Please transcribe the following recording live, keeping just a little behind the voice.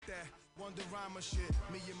Wonder rhymer shit,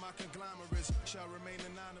 me and my conglomerates shall remain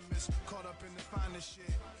anonymous, caught up in the finest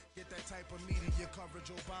shit. Get that type of media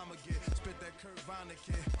coverage Obama get, spit that Kurt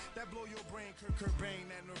Vonnegut, that blow your brain, Kurt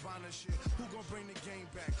Cobain, that Nirvana shit. Who gon' bring the game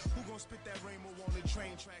back? Who gon' spit that rainbow on the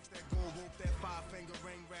train tracks, that gold rope, that five-finger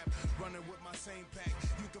ring rap, running with my same pack.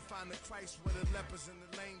 You can find the Christ where the lepers and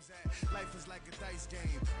the lames at. Life is like a dice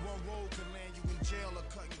game, one roll can land you in jail or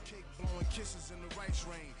cutting cake, blowing kisses in the rice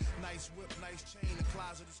rain. Nice whip, nice chain, the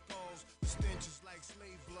closet of skulls. The stench is like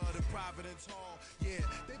slave blood in Providence Hall. Yeah,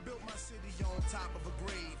 they built my city on top of a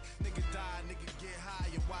grave. Nigga die, nigga get high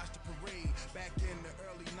and watch the parade. Back in the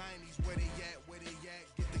early 90s, where they at, where they at?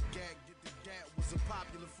 Get the gat was a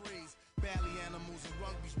popular phrase. Bally animals and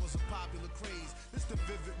rugbies was a popular craze. This the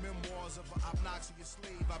vivid memoirs of an obnoxious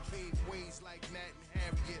slave. I paved ways like Nat and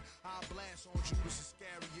Harriet. I'll blast on Judas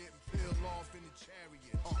Iscariot and peel off in the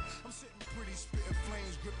chariot. I'm sitting pretty, spitting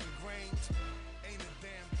flames, gripping grains. Ain't a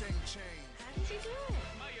damn thing changed. How did you do it?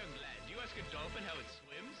 My young lad, do you ask a dolphin how it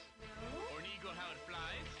swims? No. Or an eagle how it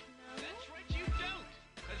flies? No. That's right, you don't.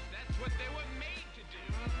 Because that's what they were made to do.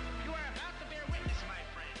 You are about to bear witness, my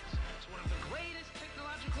friends, to one of the greatest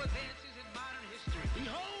technological advances in modern history.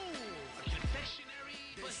 Behold, a confectionery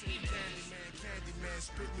behemoth. Candyman,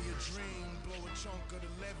 spit me a dream. Blow a chunk of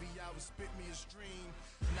the levee out and spit me a stream.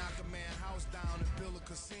 Knock a man house down and build a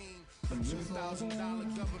casino. A $2,000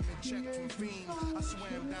 government check from Fiend. I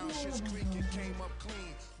swam down Schitt's Creek and came up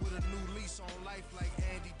clean with a new lease on life like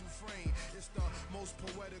Andy Dufresne. It's the most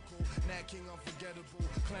poetical, Nat King unforgettable.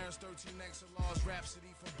 Clarence 13 XLR's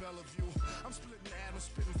Rhapsody from Bellevue. I'm splitting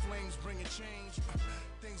atoms, spitting flames, bringing change.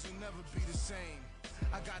 Things will never be the same.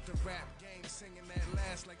 I got the rap game singing that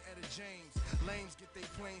last like Etta James. Lames get they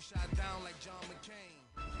plane shot down like John McCain.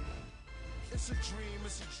 It's a dream,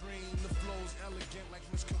 it's a dream. The flow's elegant like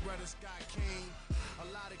Miss Coretta Scott King. A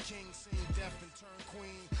lot of kings seen death and turn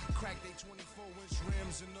queen. Crack they 24-inch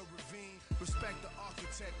rims in the ravine. Respect the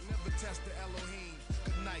architect, never test the Elohim.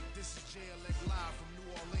 Good night, this is JLX live from New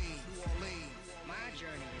Orleans. New Orleans. My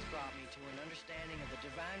journey has brought me to an understanding of the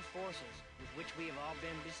divine forces with which we have all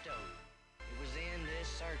been bestowed. It was in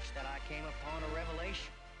this search that I came upon a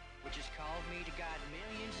revelation, which has called me to guide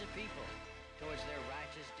millions of people towards their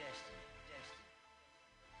righteous destiny.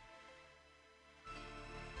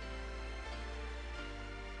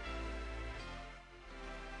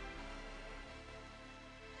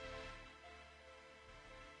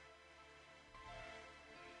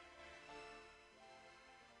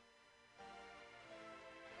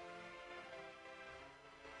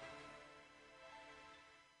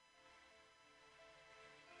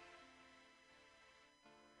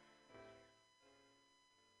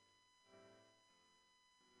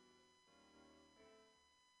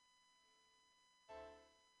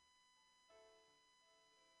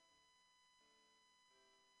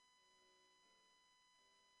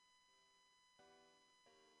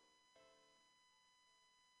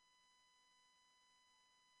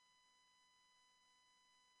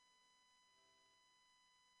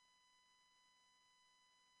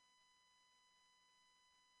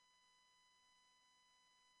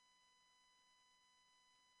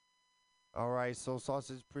 All right, Soul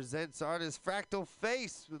Sausage presents artist Fractal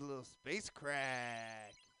Face with a little space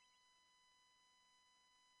crack.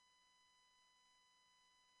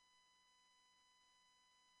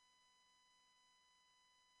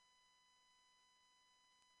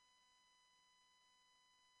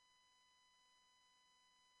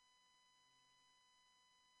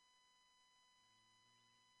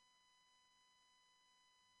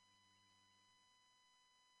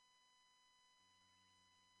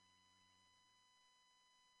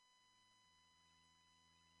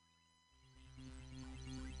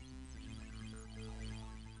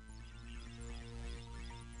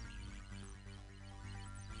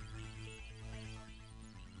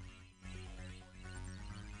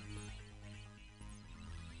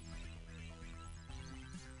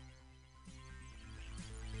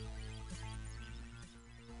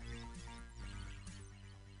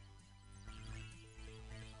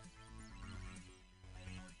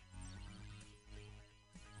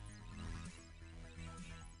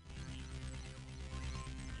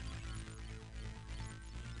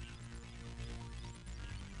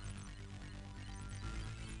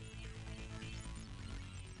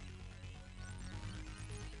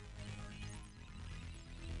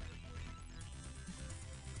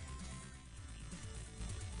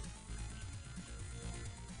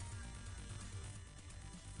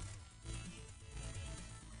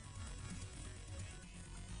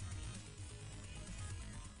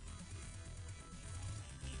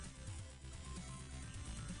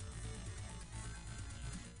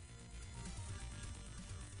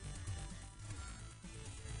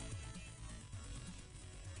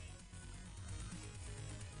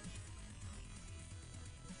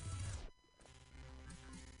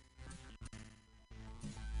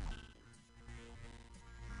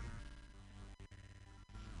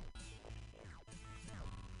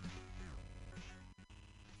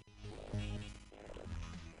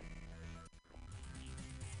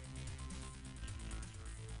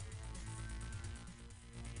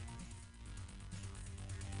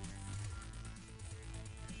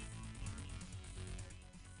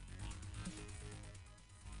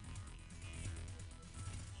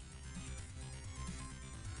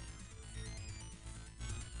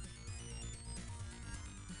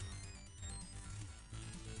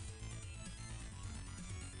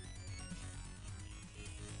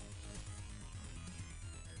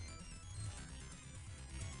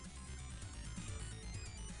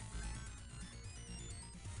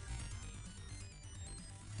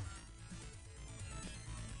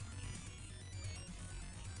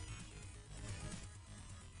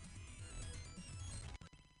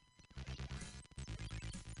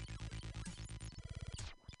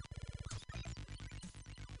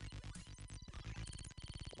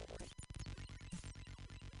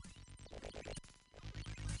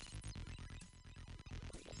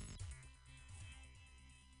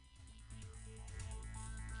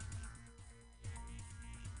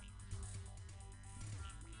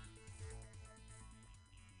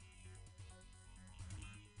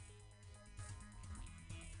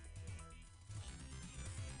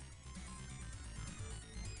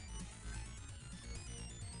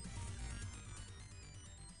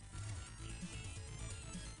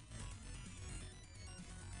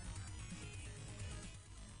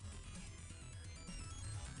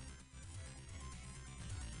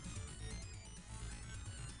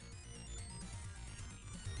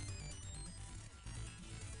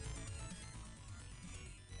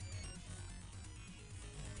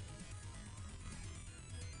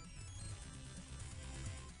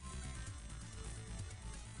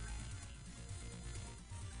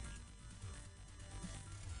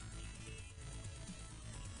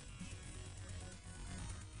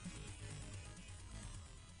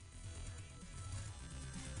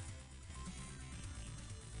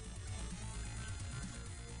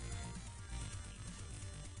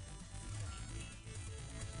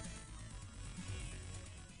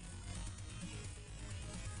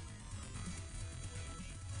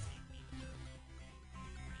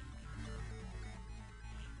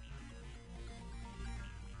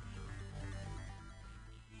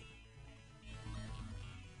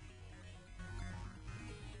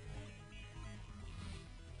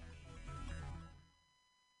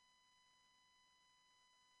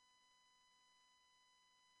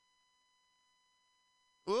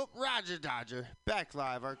 Whoop, Roger Dodger. Back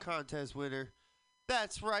live, our contest winner.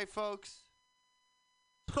 That's right, folks.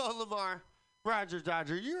 Sean Lamar, Roger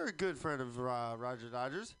Dodger. You're a good friend of Roger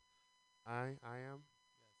Dodger's. I am. Yes. I don't know.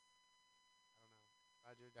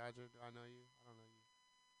 Roger Dodger. Do I know you? I don't know you.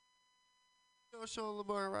 You know Sean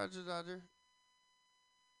Lamar, Roger Dodger?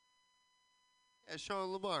 Yeah, Sean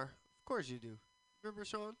Lamar. Of course you do. Remember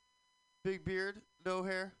Sean? Big beard, no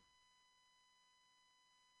hair.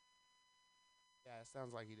 Yeah, it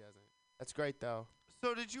sounds like he doesn't. That's great, though.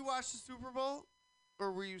 So did you watch the Super Bowl?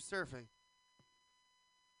 Or were you surfing?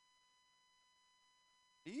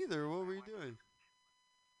 Either. What were you doing?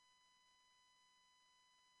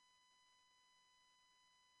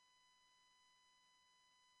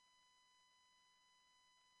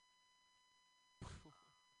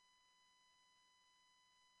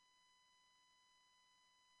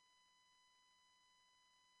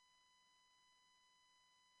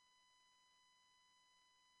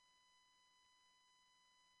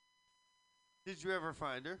 Did you ever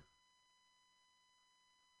find her?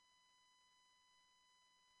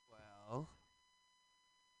 Well,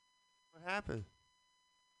 what happened?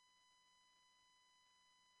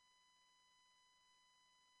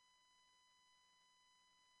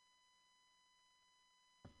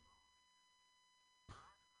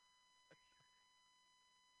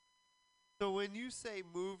 So when you say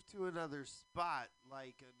move to another spot,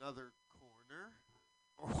 like another corner,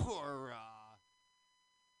 or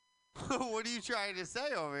what are you trying to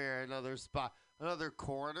say over here? Another spot, another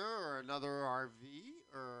corner, or another RV,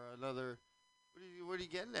 or another? What are you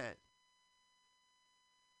getting at?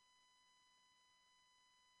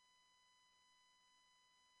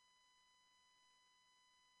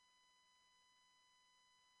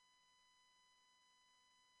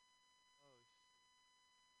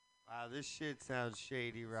 Wow, this shit sounds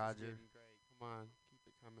shady, Roger. Great. Come on, keep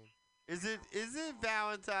it coming. Is it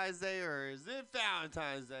Valentine's Day or is it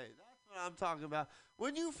Valentine's Day? That's what I'm talking about.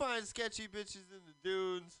 When you find sketchy bitches in the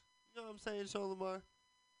dunes, you know what I'm saying, Sean Lamar?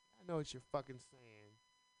 I know what you're fucking saying.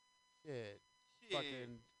 Shit.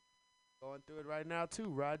 Fucking going through it right now too,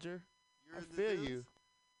 Roger. You're I in the feel dunes? you.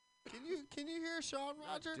 Can you hear Sean,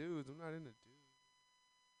 Roger? Not dudes. I'm not into dudes.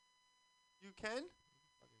 You can?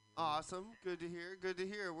 Awesome. Good to hear. Good to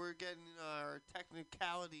hear. We're getting our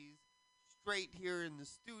technicalities straight here in the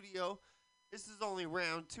studio. This is only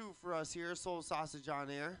round 2 for us here, Soul Sausage on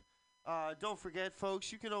Air. Don't forget,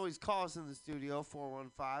 folks, you can always call us in the studio,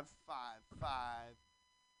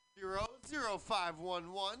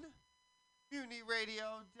 415-550-0511.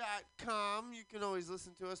 MutinyRadio.com. You can always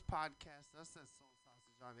listen to us, podcast us at Soul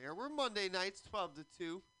Sausage on Air. We're Monday nights, 12 to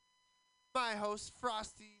 2. My host,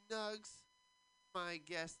 Frosty Nugs. My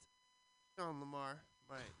guest, Sean Lamar.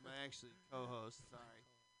 My actually co-host, sorry.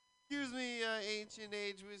 Excuse me, Ancient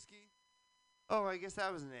Age Whiskey. Oh, I guess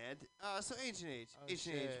that was an ad. So Ancient Age. Oh,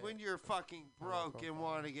 Ancient Age. shit. When you're fucking broke and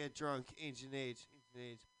want to get drunk. Ancient Age. Ancient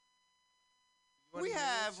Age. We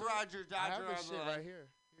have Roger Dodger I have on this the shit line. right here.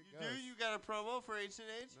 Here You it goes. do? You got a promo for Ancient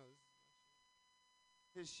Age? No,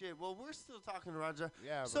 His shit. Well, we're still talking to Roger.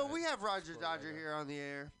 yeah, So but we have Roger Sure, Dodger right here on the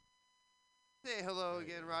air. Say hello Right,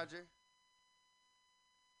 again, yeah. Roger.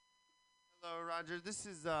 Hello, Roger. This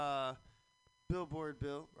is Billboard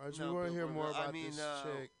Bill. Roger, No, we want to hear Billboard more Bill. about this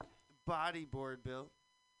chick. Bodyboard Bill.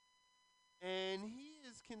 And he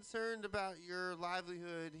is concerned about your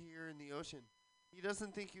livelihood here in the ocean. He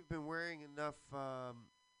doesn't think you've been wearing enough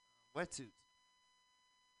wetsuits.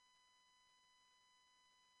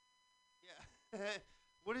 Yeah.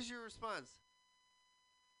 What is your response?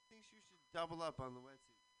 Thinks you should double up on the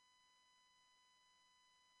wetsuit.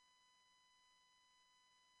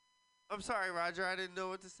 I'm sorry, Roger. I didn't know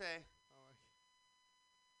what to say.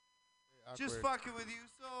 Just Awkward. fucking with you.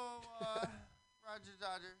 So, Roger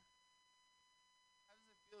Dodger, how does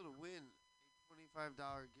it feel to win a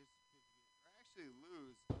 $25 gift certificate? Or actually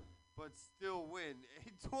lose, but still win a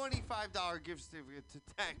 $25 gift certificate to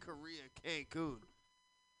Tanqueria Cancun.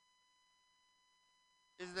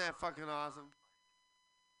 Isn't that fucking awesome?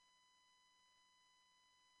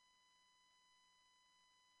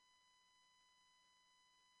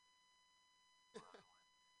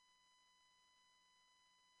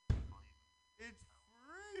 It's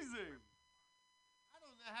freezing. I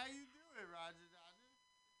don't know how you do it, Roger Dodger.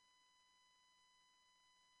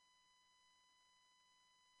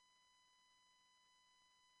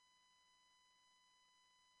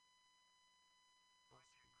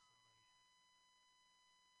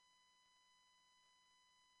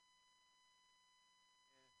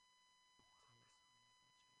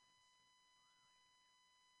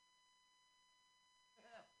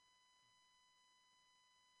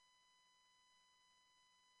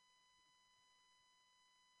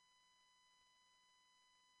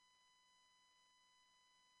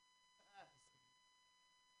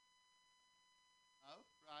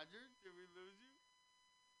 Roger, did we lose you?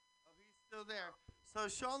 Oh, he's still there. So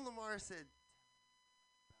Sean Lamar said,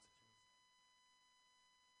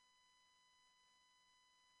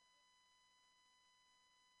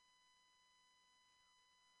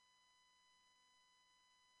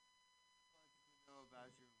 know about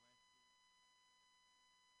your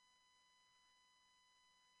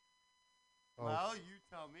Oh. Well, you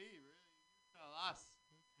tell me, really. You tell us.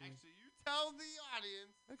 Actually, you tell the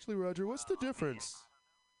audience. Actually, Roger, what's the difference?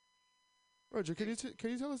 Roger, can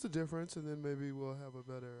you tell us the difference, and then maybe we'll have a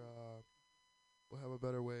better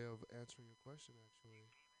way of answering your question.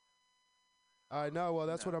 Actually, I know. Well,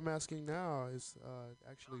 that's what I'm asking now. Is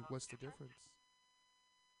actually what's the difference?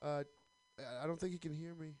 I don't think he can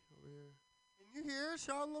hear me over here. Can you hear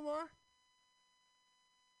Sean Lamar?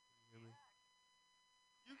 Can you hear me?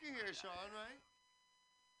 You can hear Sean, right?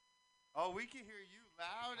 Oh, we can hear you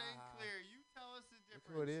loud and clear. You tell us the difference.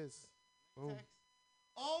 Look who it is. Boom.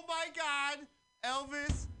 Oh my God!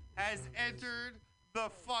 Elvis has entered the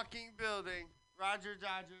fucking building. Roger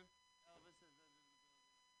Dodger. Elvis has entered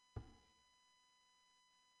the building.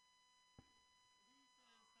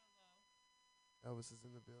 He says hello. Elvis is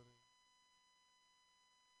in the building.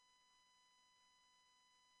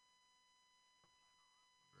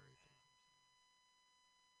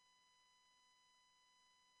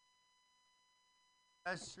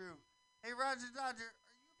 That's true. Hey, Roger Dodger,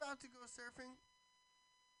 are you about to go surfing?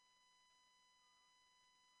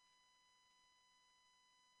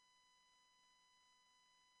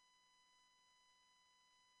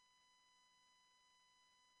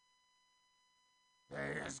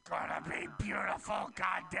 Today is gonna be beautiful,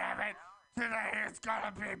 goddammit! Today is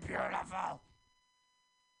gonna be beautiful!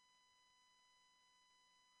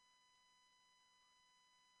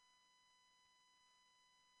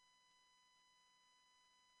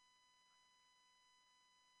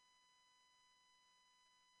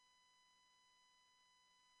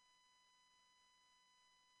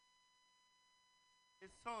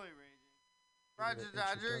 It's totally raging. Roger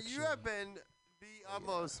Dodger, you have been the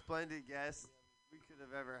most splendid guest we could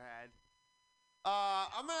have ever had.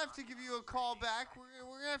 I'm going to have to give you a call back. We're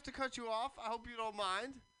going to have to cut you off. I hope you don't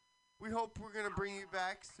mind. We hope we're going to bring you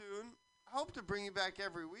back soon. I hope to bring you back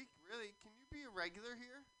every week, really. Can you be a regular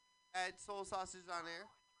here at Soul Sausage on Air?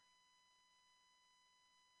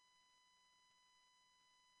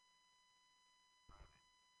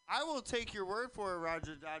 I will take your word for it,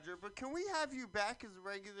 Roger Dodger, but can we have you back as a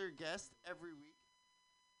regular guest every week?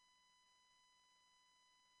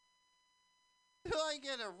 Till I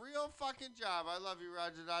get a real fucking job. I love you,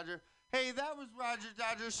 Roger Dodger. Hey, that was Roger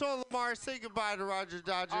Dodger. Sean Lamar, say goodbye to Roger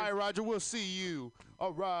Dodger. All right, Roger, we'll see you.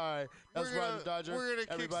 All right. That's Roger Dodger. We're going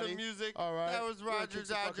to kick some music. All right. That was Roger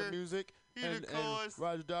Dodger. Music. He the coolest.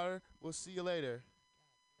 Roger Dodger, we'll see you later.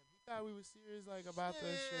 We thought we were serious about that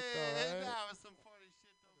shit, though, right? That was some funny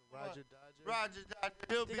shit, though. Roger Dodger. Roger Dodger.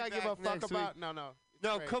 He'll be back give a fuck next about week. No.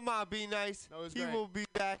 No, great. come on, be nice. No, he will be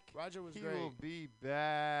back. Roger was he great. He will be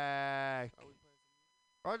back.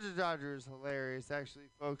 Roger Dodger is hilarious, actually,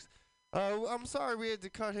 folks. I'm sorry we had to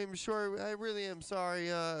cut him short. I really am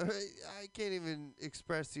sorry. I can't even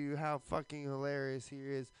express to you how fucking hilarious he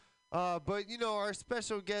is. But, you know, our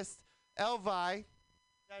special guest, Elvi,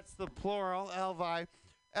 that's the plural, Elvi,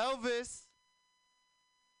 Elvis.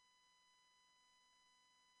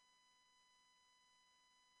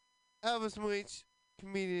 Elvis Muich,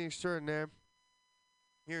 comedian extraordinaire,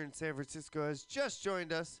 here in San Francisco, has just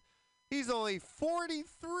joined us. He's only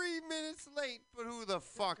 43 minutes late, but who the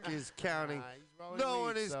fuck is counting? No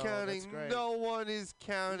one is counting. No one is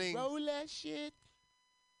counting. Roll that shit.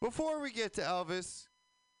 Before we get to Elvis,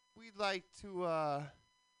 we'd like to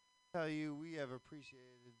tell you we have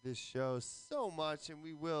appreciated this show so much, and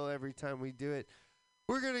we will every time we do it.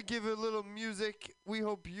 We're going to give it a little music. We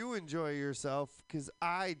hope you enjoy yourself, because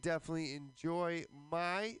I definitely enjoy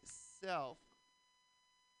myself.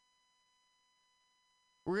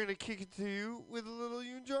 We're going to kick it to you with a little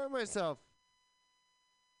You Enjoy Myself.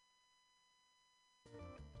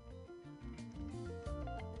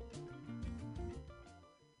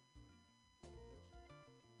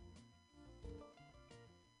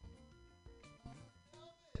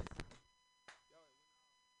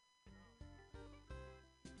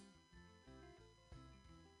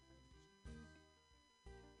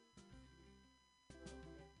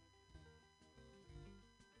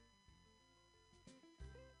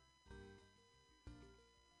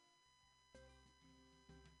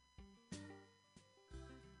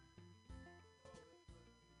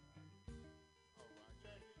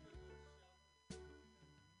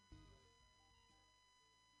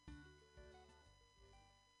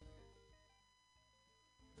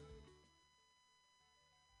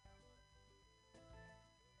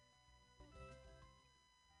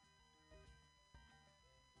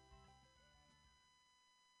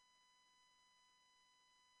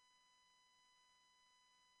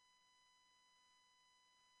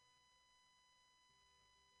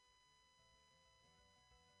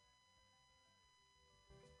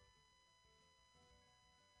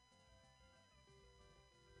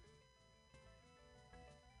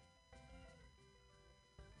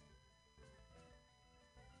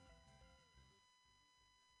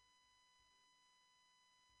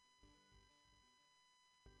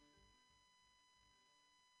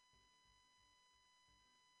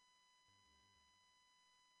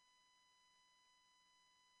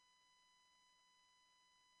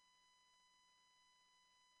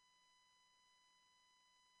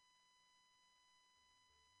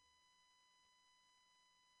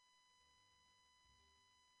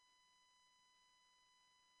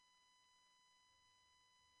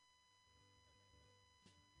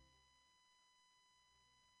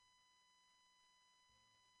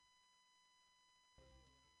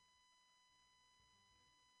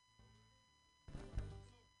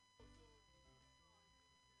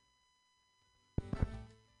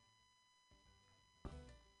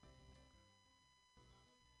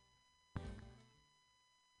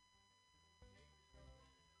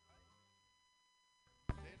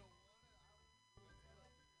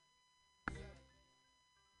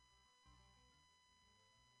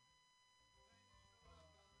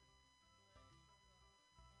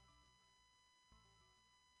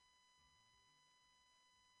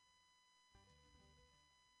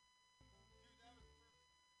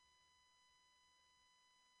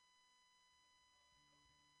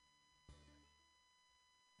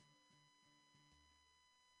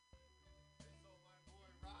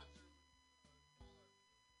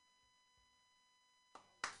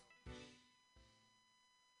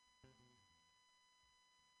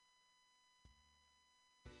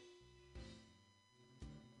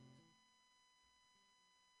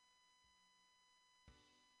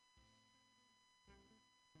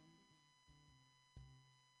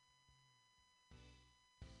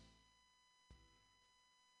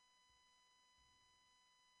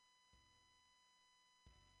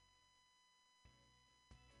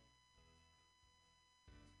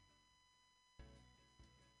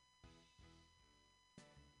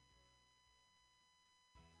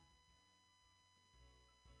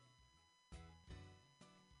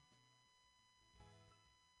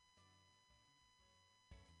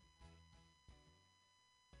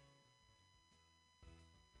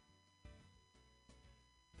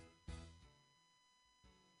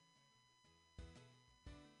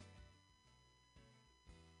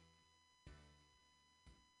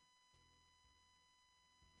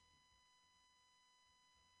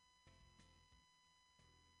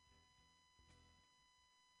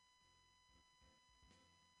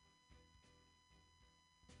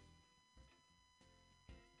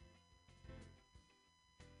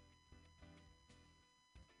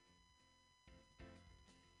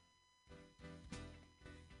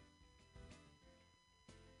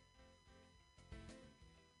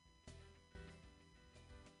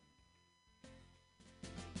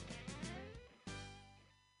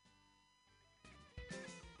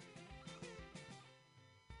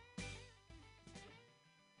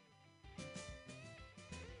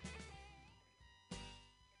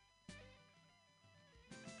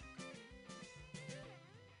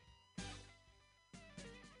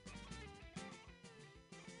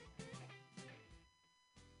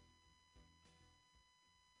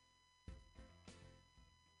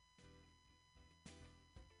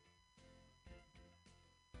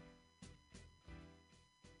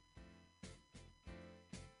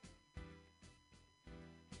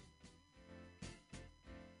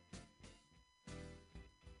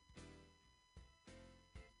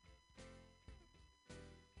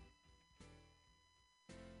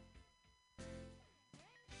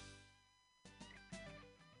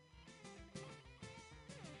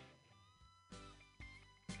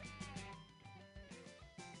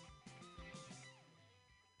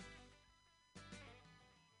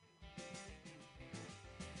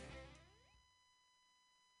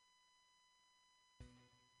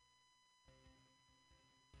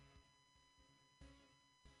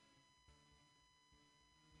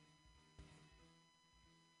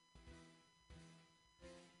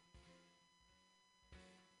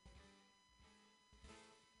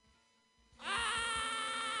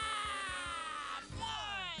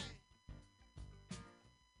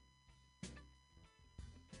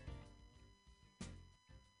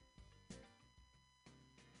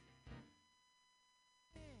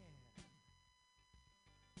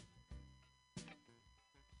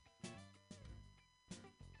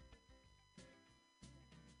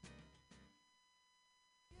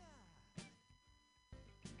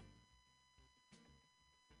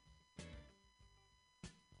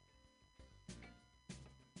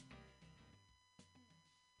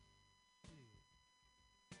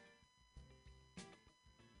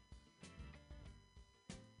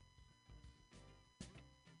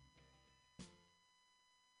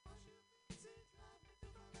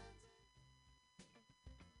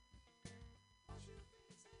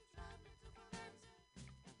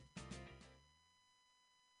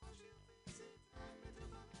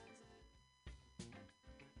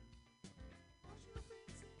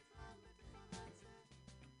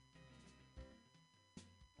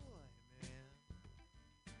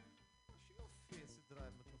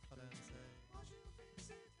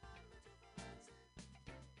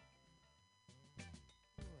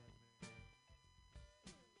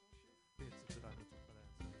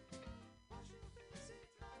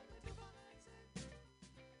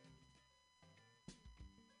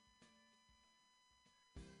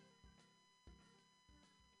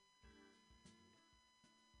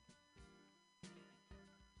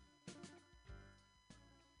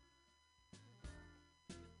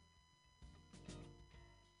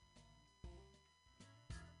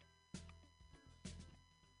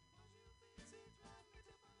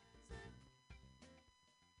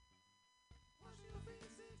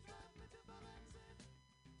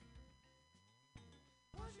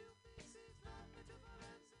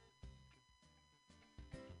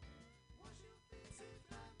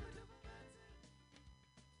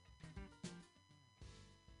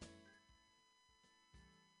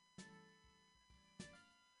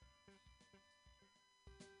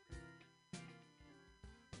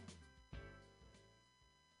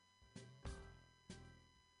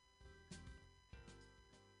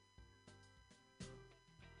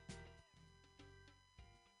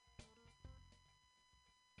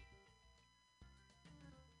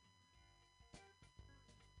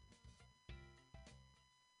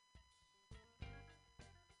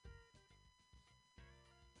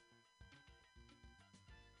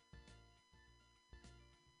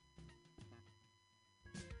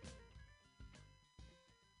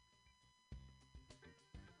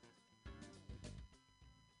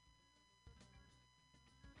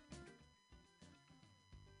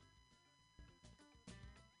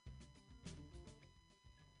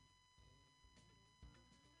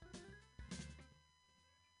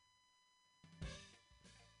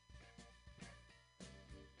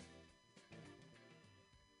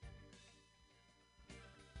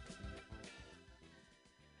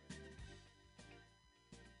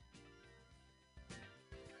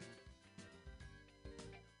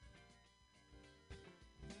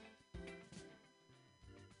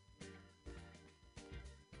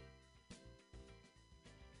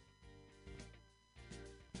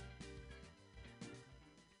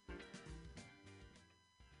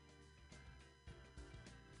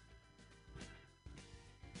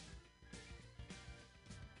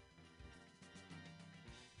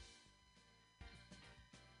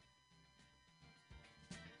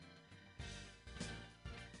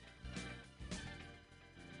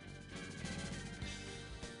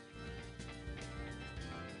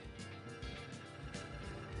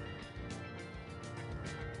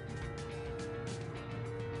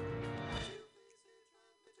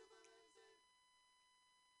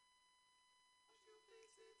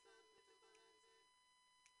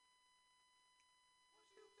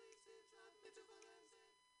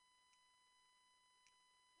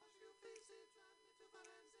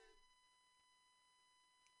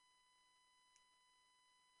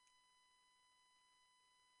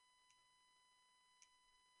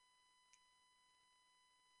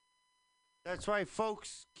 That's right,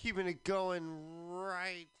 folks. Keeping it going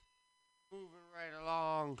right. Moving right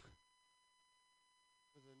along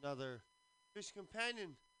with another fish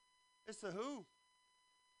companion. It's the Who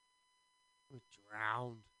with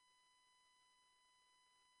Drowned.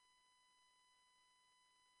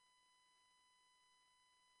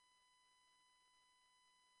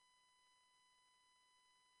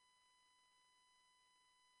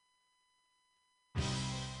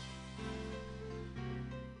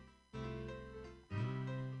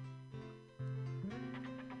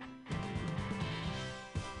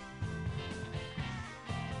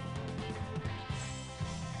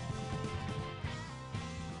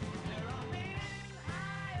 There are men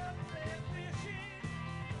high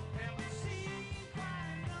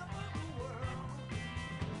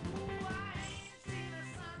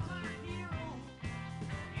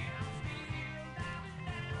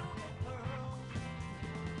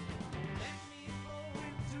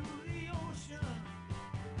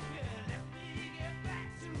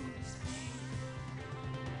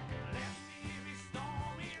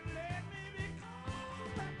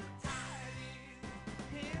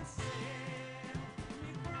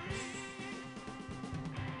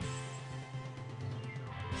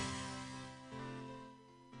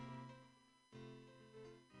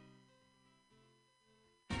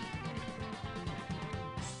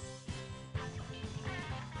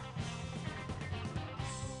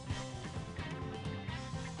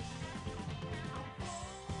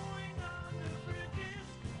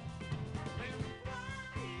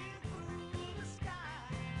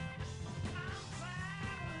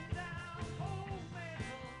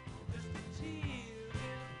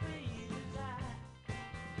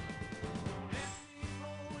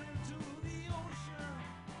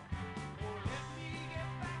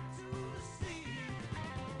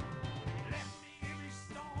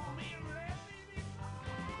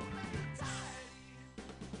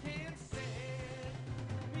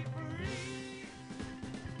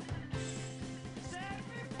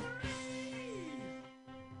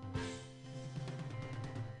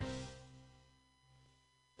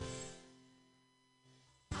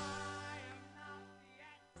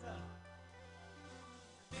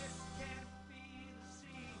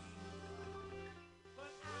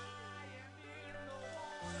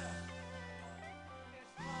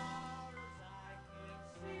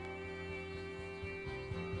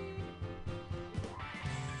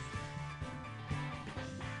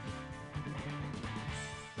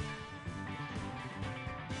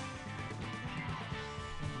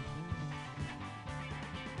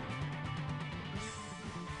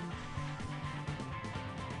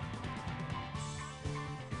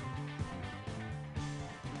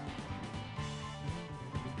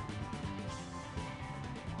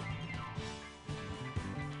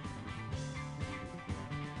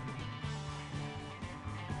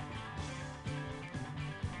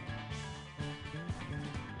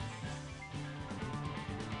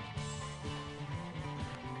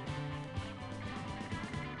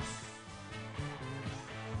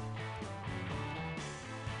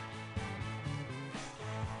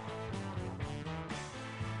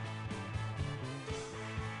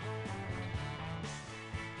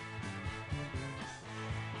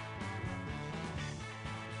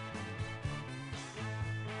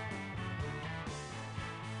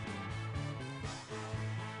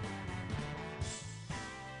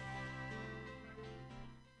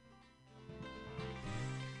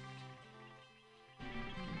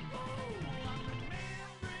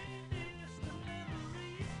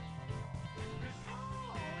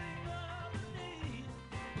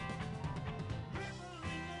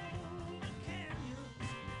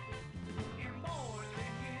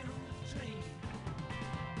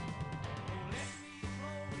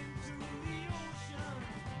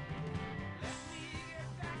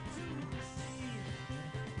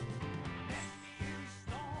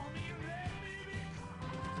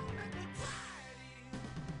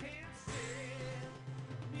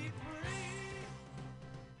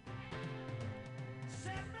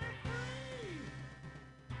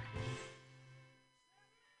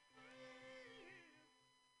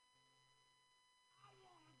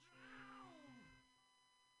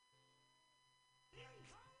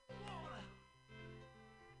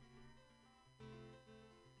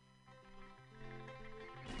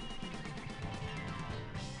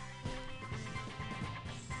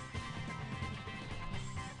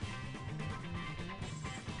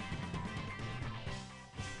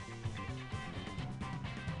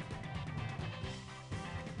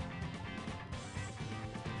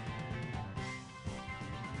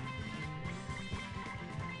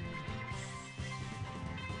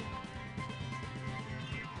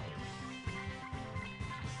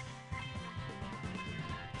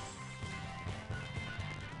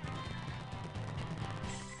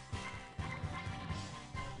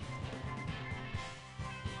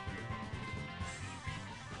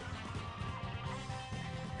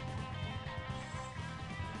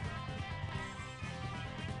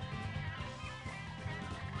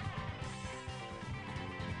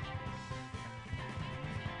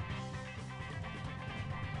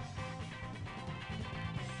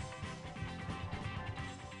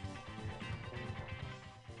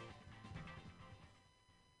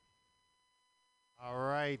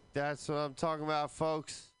right. That's what I'm talking about,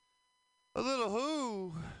 folks. A little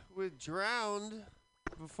Who with Drowned.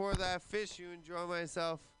 Before that, Fish, You Enjoy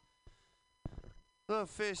Myself. Little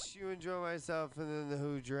Fish, You Enjoy Myself, and then the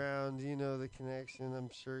Who Drowned. You know the connection. I'm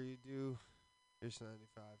sure you do. Fish 95,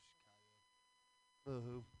 Chicago. Little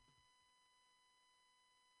Who.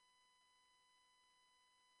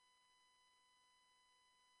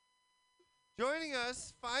 Joining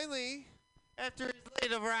us, finally, after his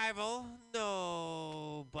late arrival,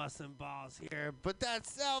 no busting balls here, but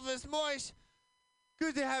that's Elvis Moist.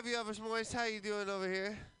 Good to have you, Elvis Moist. How you doing over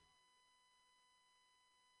here?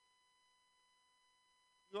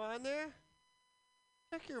 You on there?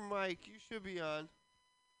 Check your mic. You should be on.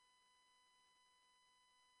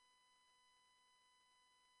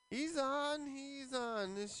 He's on. He's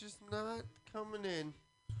on. It's just not coming in.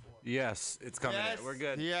 Yes, it's coming in. We're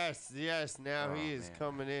good. Yes. Now he is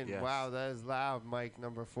coming in. Yes. Wow, that is loud, mic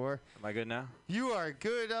number 4. Am I good now? You are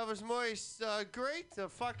good, Elvis Moist. Great to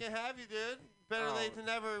fucking have you, dude. Better late than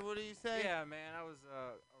never. What do you say? Yeah, man. I was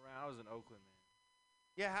around. I was in Oakland, man.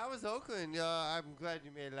 Yeah, how was Oakland? I'm glad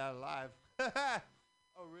you made it out alive.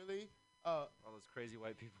 Oh, really? All those crazy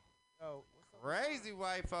white people. Oh, crazy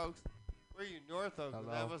white folks. Where are you? North Oakland.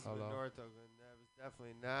 Hello, That must have been hello. North Oakland. That was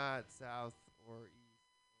definitely not South or East.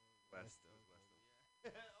 West.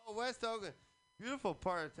 Yeah. Oh, West Oakland. Beautiful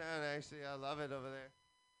part of town, actually. I love it over there.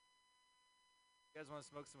 You guys want to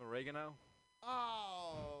smoke some oregano?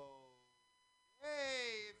 Oh.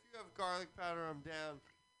 Hey, if you have garlic powder, I'm down.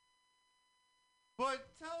 But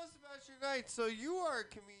tell us about your night. So you are a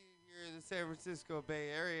comedian here in the San Francisco Bay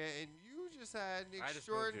Area, and you just had an I just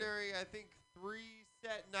moved here. extraordinary, I think,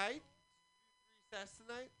 3-set night. 3 sets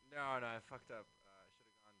tonight? No, I fucked up. I should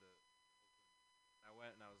have gone to Oakland. I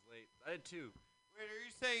went and I was late. I did 2. Wait, are you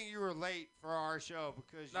saying you were late for our show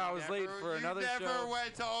because No, you I was late for another you never show.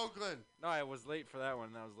 went to Oakland? No, I was late for that one,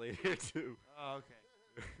 and I was late here too. Oh, okay.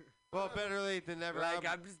 Well, better late than never.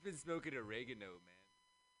 I've just been smoking oregano, man.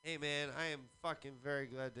 Hey, man, I am fucking very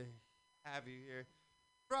glad to have you here.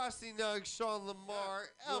 Frosty Nugs, Sean Lamar,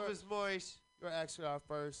 Elvis Moist. You're actually our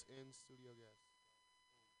first in-studio guest.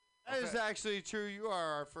 That is actually true. You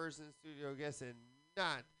are our first in-studio guest, and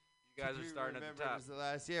not. You guys to are be starting at the remembered top. as the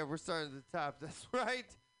last. Yeah, we're starting at the top. That's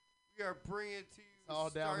right. We are bringing it to you. It's all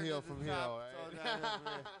starting downhill at the from here, top. right? It's all downhill from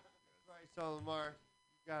here. That's right, Sean Lamar.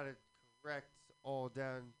 You got it correct. All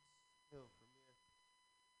downhill from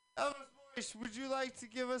here. Elvis Moist, would you like to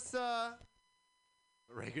give us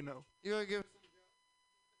Oregano? You want to give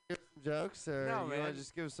some jokes, or No, you man. want to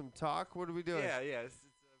just give some talk? What are we doing? Yeah. It's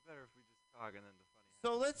better if we just talk and then the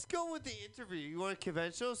funny. So let's go with the interview. You want a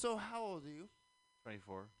conventional? So how old are you?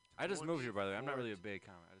 24. I just moved here, by the way. I'm not really a big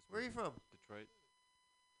comic. I just Where are you moved from? Detroit.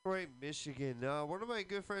 Detroit, Michigan. One of my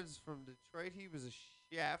good friends is from Detroit. He was a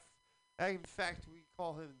chef. In fact, we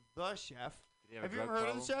call him the chef. Did he have Have a you drug ever heard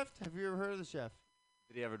problem? of the chef? Have you ever heard of the chef?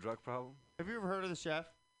 Did he have a drug problem? Have you ever heard of the chef?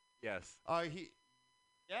 Yes. Yes.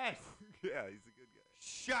 Yeah, he's a good guy.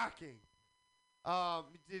 Shocking.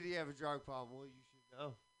 Did he have a drug problem? Well, you should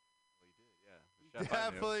know. Well, he did, yeah. The chef I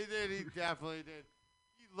knew. Definitely did. He definitely did.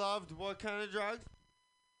 He loved what kind of drugs?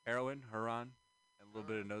 Heroin, Huron, and a little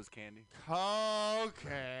bit of nose candy. Cocaine.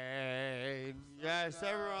 Yes,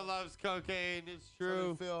 everyone loves cocaine. It's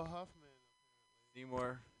true. Phil Huffman.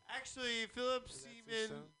 Seymour. Actually, Philip Is that too Seaman.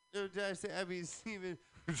 soon? No, did I say? I mean Seaman.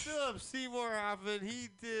 Philip Seymour Hoffman. He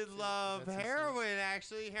did love That's too heroin.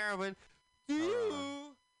 Actually, heroin. Do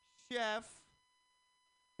you, chef,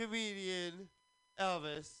 comedian,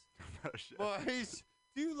 Elvis, Boys,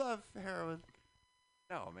 do you love heroin?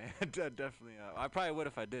 No, man. Definitely. I probably would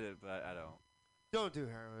if I did it, but I don't. Don't do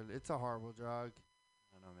heroin. It's a horrible drug.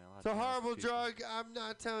 I don't know, man. It's a horrible drug. I'm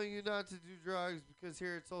not telling you not to do drugs because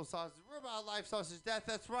here at Soul Sausage, we're about life, sausage, death.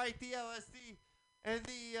 That's right. The LSD and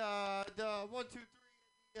the 1, 2,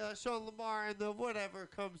 3, Sean Lamar and the whatever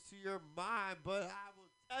comes to your mind. But I will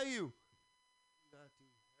tell you, do not do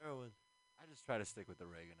heroin. I just try to stick with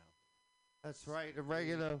oregano. That's right,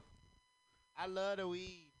 oregano. I love the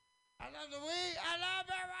weed. I love the weed. I love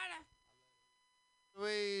marijuana.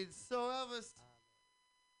 Weed. So Elvis,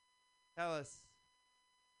 tell us,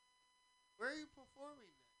 where are you performing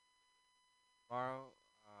next? Tomorrow,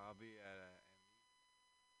 I'll be at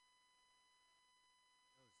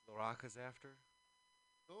La Rocca's after.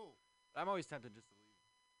 Cool. I'm always tempted just to leave.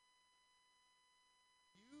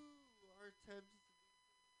 You are tempted to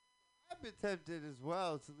leave. I've been tempted as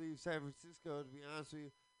well to leave San Francisco, to be honest with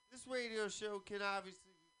you. This radio show can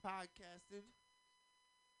obviously be podcasted.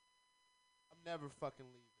 I'm never fucking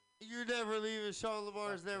leaving. You're never leaving. Sean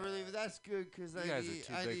Lamar's never leaving. That's good because You I guys are need,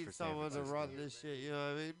 too I big need for San someone to Francisco. run this shit. You know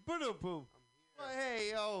what I mean? Boom, boom. But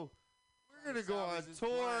hey, yo, we're gonna go on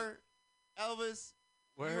tour. Elvis,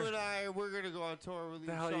 Where? you and I, we're gonna go on tour with you.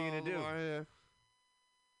 The hell are you gonna do?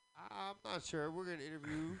 I'm not sure. We're gonna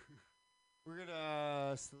interview. We're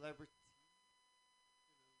gonna celebrity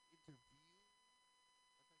interview.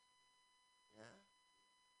 Yeah.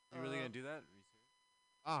 You really gonna do that? Are you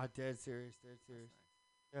serious? Ah, dead serious, dead serious.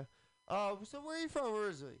 Nice. Yeah. So where are you from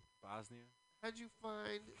originally? Bosnia. How'd you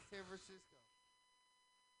find San Francisco?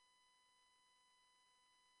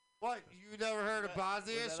 What? You never heard of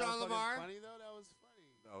Bosnia, Was that Sean not fucking Lamar? funny though? That was funny.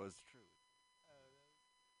 No, it's true.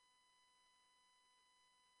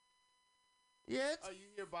 Yeah. It's, Oh, you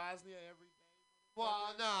hear Bosnia every day?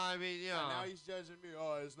 well, no, I mean, you know. Now he's judging me.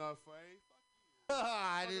 Oh, it's not funny.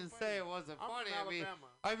 I didn't fucking say funny. it wasn't I'm funny. from I mean,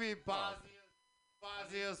 Alabama.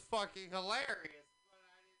 Bosnia's fucking hilarious. But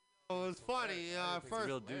I didn't know it was funny. I didn't think It's a First,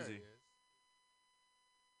 real hilarious. doozy.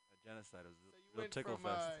 That genocide was So you real went tickle from,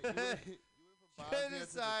 fest. you went from Bosnia to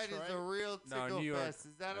genocide is a Detroit? real No, tickle New York. fest.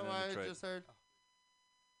 Is that And then what I Detroit. just heard?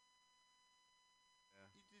 Yeah.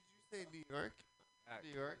 Did you say New York?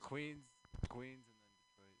 New York. Queens, and then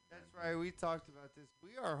Detroit. and That's then- right. We talked about this.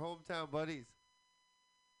 We are hometown buddies. I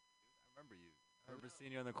remember you. I remember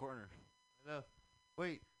seeing you on the corner. I know.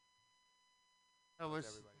 Wait. How much?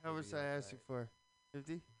 Everybody How give much me did I that ask you back. for?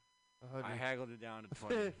 50? I 100. haggled it down to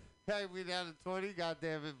 20. Hag me down to 20. God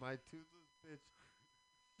damn it, my toothless bitch.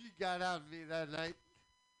 She got out of me that night.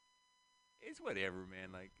 It's whatever,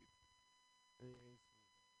 man. Like,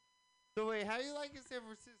 So wait, how you like in San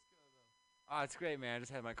Francisco though? oh, it's great, man. I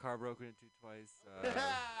just had my car broken into twice.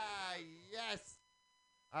 Yes.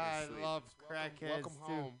 I sweet. love Welcome crackheads too.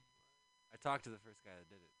 home. I talked to the first guy that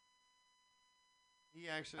did it. He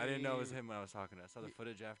actually. I didn't know it was him when I was talking to him. I saw the he-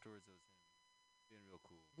 footage afterwards. It was him. Being real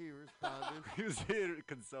cool. He responded. He was here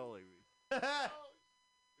consoling me. It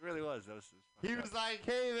really was. That was just He fucked was up. like,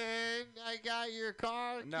 "Hey man, I got your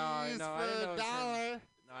car keys No, I didn't for know it was him. $1."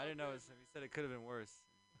 No, I didn't know it was him. He said it could have been worse.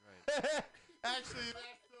 Right. Actually,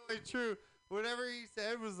 that's totally true. Whatever he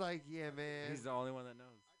said was like, "Yeah, man, He's the only one that knows.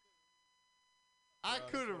 I Bro,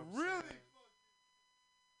 could that's have what I'm really." saying.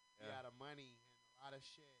 He Yeah. out of money and a lot of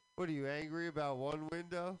shit. What are you angry about? One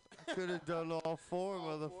window? I could have done all four, All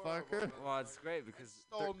four of motherfucker. them. Well, it's great because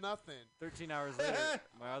Stole nothing. 13 hours later,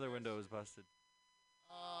 my other window was busted.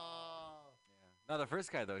 Oh. Yeah. No, the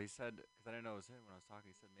first guy though, he said, because I didn't know it was him when I was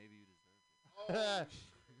talking. He said maybe you deserved it.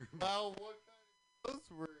 Well, what kind of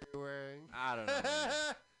clothes were you wearing? I don't know.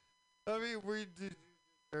 Man. I mean, did you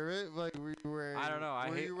deserve it? Like, were you wearing? I don't know.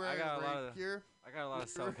 Were you I wearing got a lot rape of gear? I got a lot of Were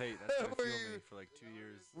you- self-hate. That's gonna were fuel you- me for like 2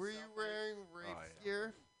 years. Were you wearing rape yeah.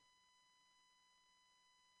 gear?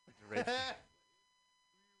 Rape. Were you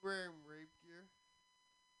wearing rape gear?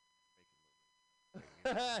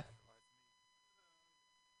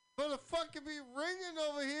 Motherfucker be ringing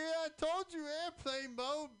over here. I told you airplane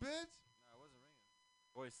mode, bitch. No, it wasn't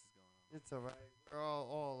ringing. Voice is going on. It's alright.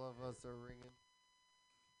 All of us are ringing.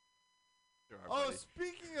 Sure, Oh, buddy.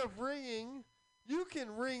 speaking of ringing, you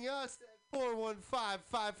can ring us at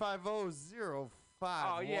 415-550-0511.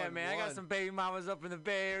 Oh yeah, man. I got some baby mamas up in the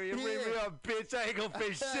Bay Area. Ring me Yeah. up, bitch. I ain't gonna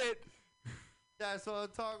face shit. That's what I'm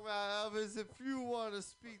talking about, Elvis. If you want to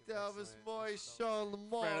speak to Elvis excellent. Moyes, Sean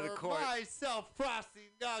Lamar, Friend of the or court. myself,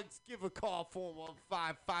 Frosty Nugs, give a call,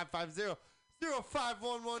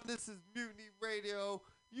 415-550-0511. This is Mutiny Radio.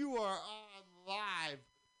 You are on live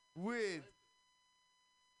with,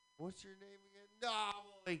 what's your name again? No, I'm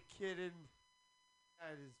only kidding.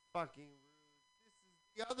 That is fucking rude. This is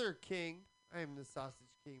the other king. I am the Sausage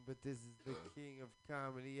King, but this is the king of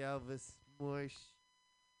comedy, Elvis Moyes.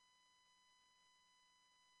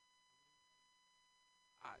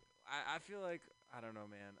 I feel like I don't know,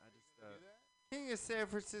 man. I just King of San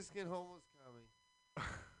Franciscan homeless comedy.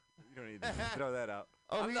 you don't need to throw that out.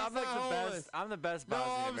 Oh, I'm, he's I'm like not the homeless. best. I'm the best No,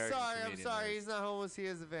 Bosnian I'm American sorry. I'm comedian sorry. there He's is. not homeless. He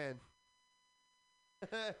has a van.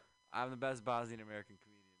 I'm the best Bosnian American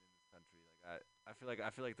comedian in this country. Like I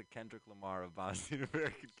feel like the Kendrick Lamar of Bosnian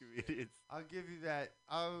American comedians. I'll give you that.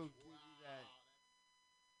 I'll give you that.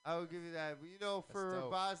 I will give you that. But you know, for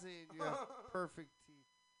dope. Bosnian, you have perfect teeth.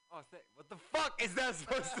 Oh, what the fuck is that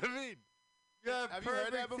supposed to mean? You have Have you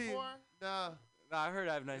heard that perfect teeth. before? No. No, I heard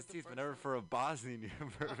I have nice the teeth, but first never one? for a Bosnian you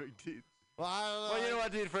have perfect teeth. Well, I don't know. Well, you know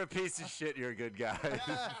what, dude? For a piece of shit, you're a good guy.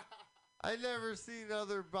 I never seen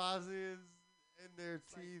other Bosnians in their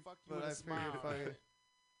It's like, teeth, fuck you but with I a smile. figured fucking right?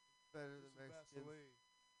 better Use than some Mexicans. Vaseline.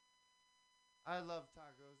 I love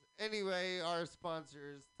tacos. Anyway, our sponsor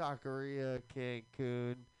is Taqueria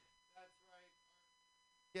Cancun. That's right.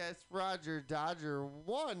 Yes, Roger Dodger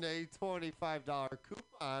won a $25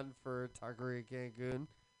 coupon for Taqueria Cancun.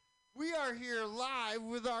 We are here live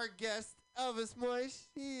with our guest, Elvis Moyes.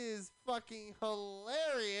 He is fucking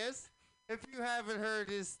hilarious. If you haven't heard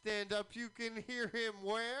his stand-up, you can hear him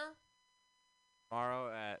where? Tomorrow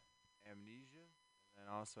at Amnesia, and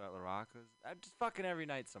then also at La Rocca's. I'm just fucking every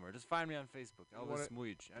night somewhere. Just find me on Facebook. Elvis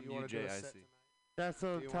Mujic. M-U-J-I-C. That's what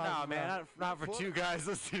I'm No, talking man, about. not for two guys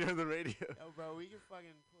listening to the radio. Yo, bro, we can fucking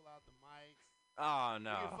pull out the mics. Oh,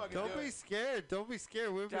 no. Don't be scared. Don't be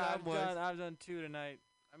scared. We'll be out, boys. I've done 2 tonight.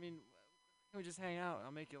 I mean, can we just hang out?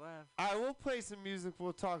 I'll make you laugh. All right, we'll play some music.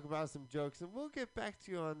 We'll talk about some jokes, and we'll get back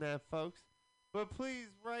to you on that, folks. But please,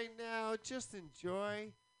 right now, just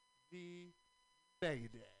enjoy the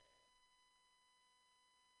Megadeth.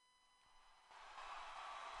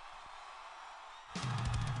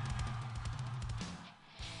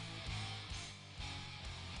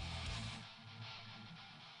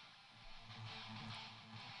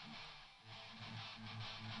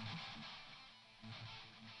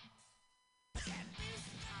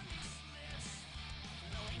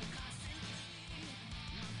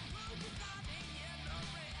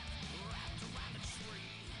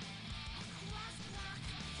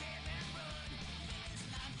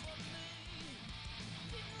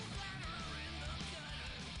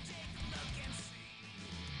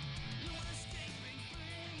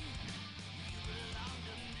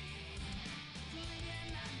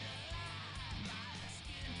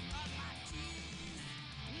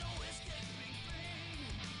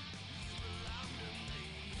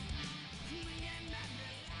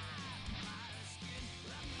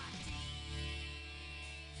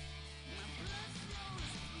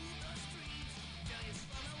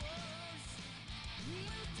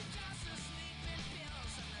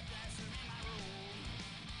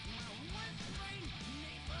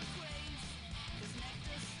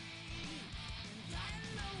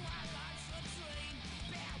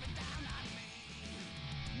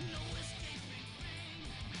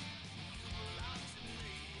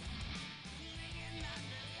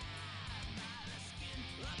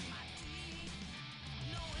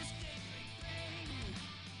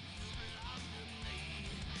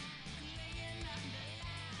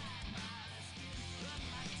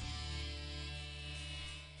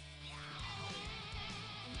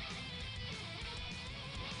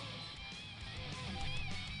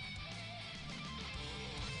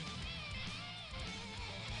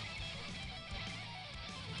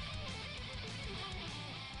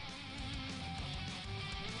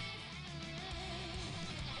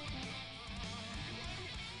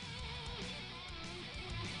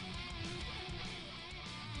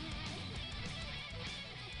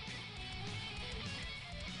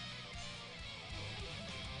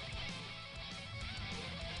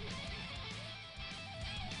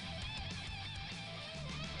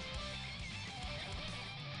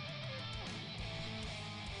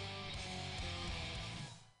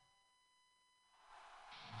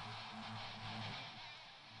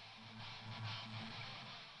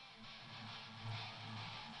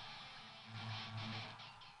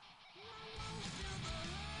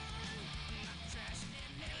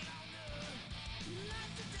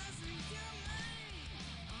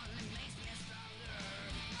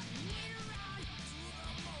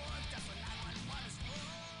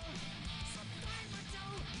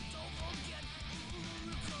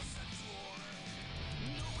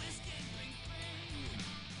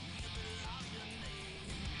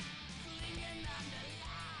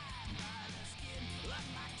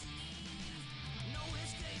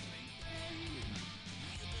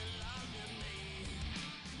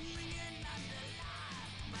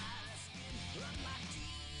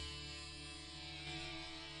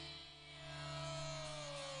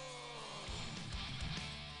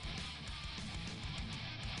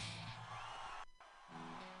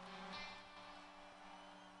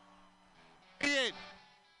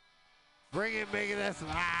 Bring it, Megadeth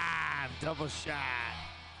live, double shot.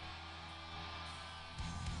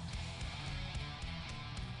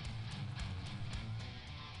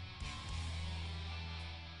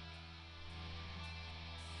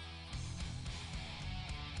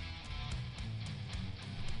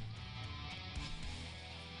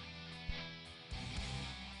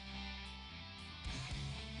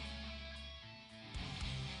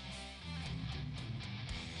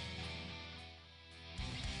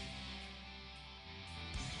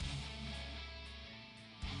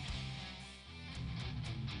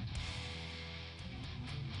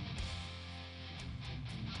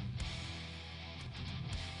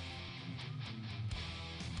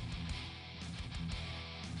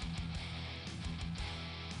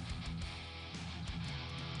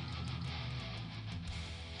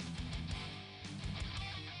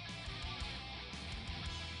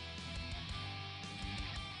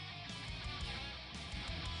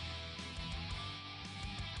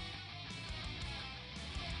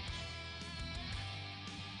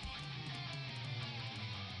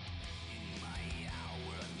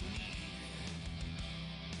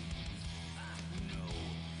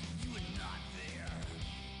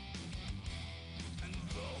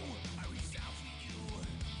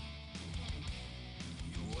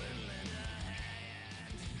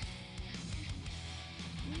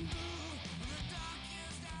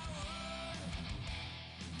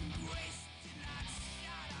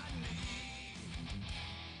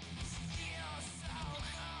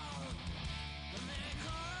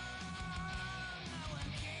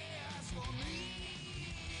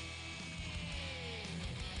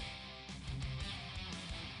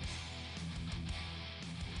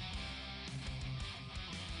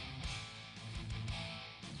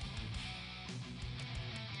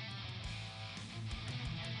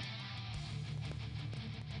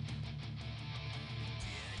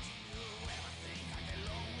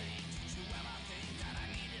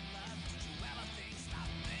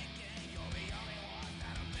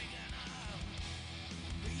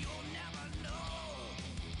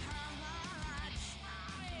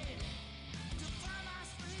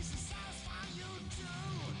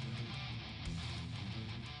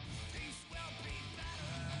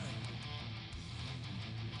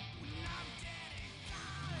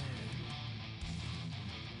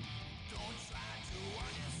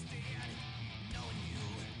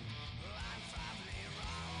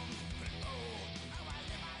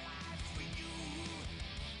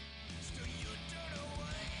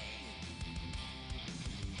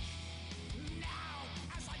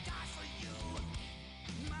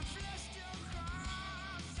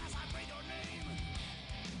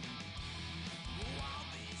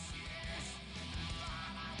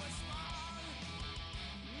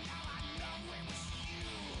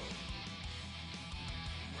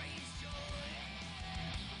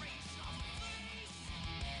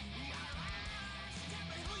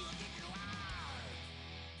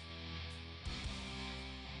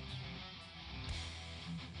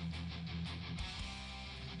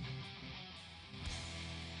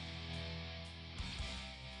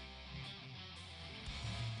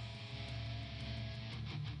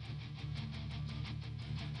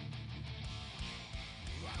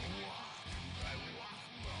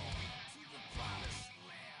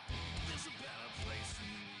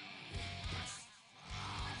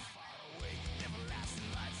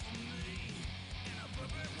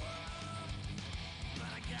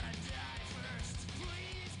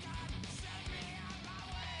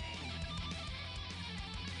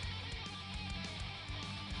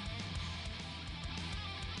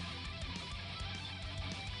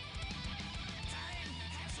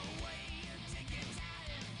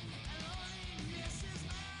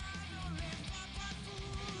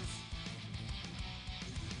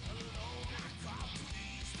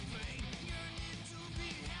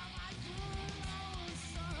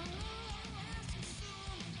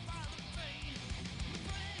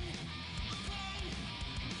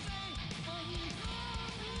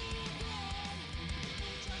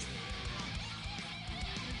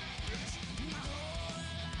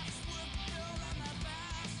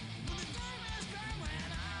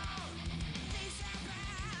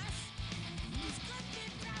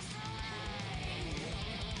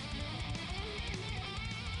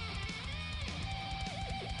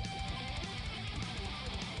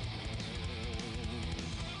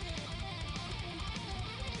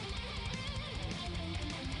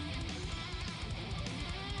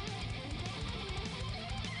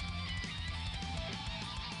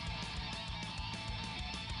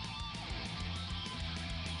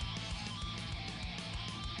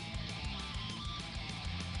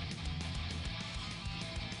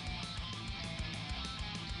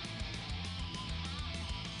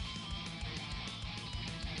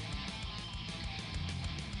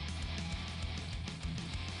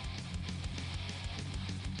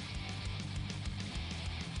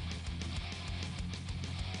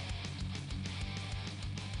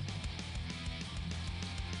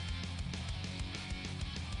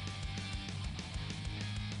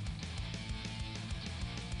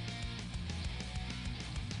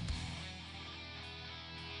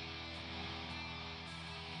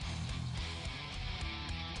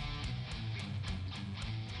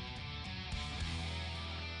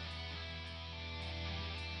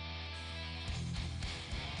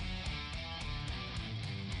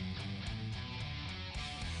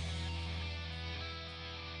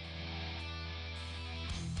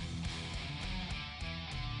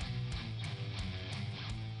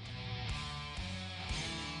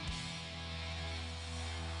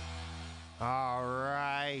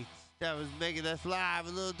 that was Megadeth Live, a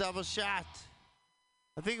little double shot.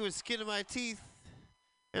 I think it was Skin of My Teeth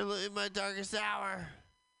and In My Darkest Hour.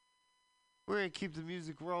 We're going to keep the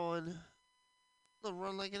music rolling. Little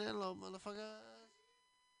Run Like an Antelope, motherfucker.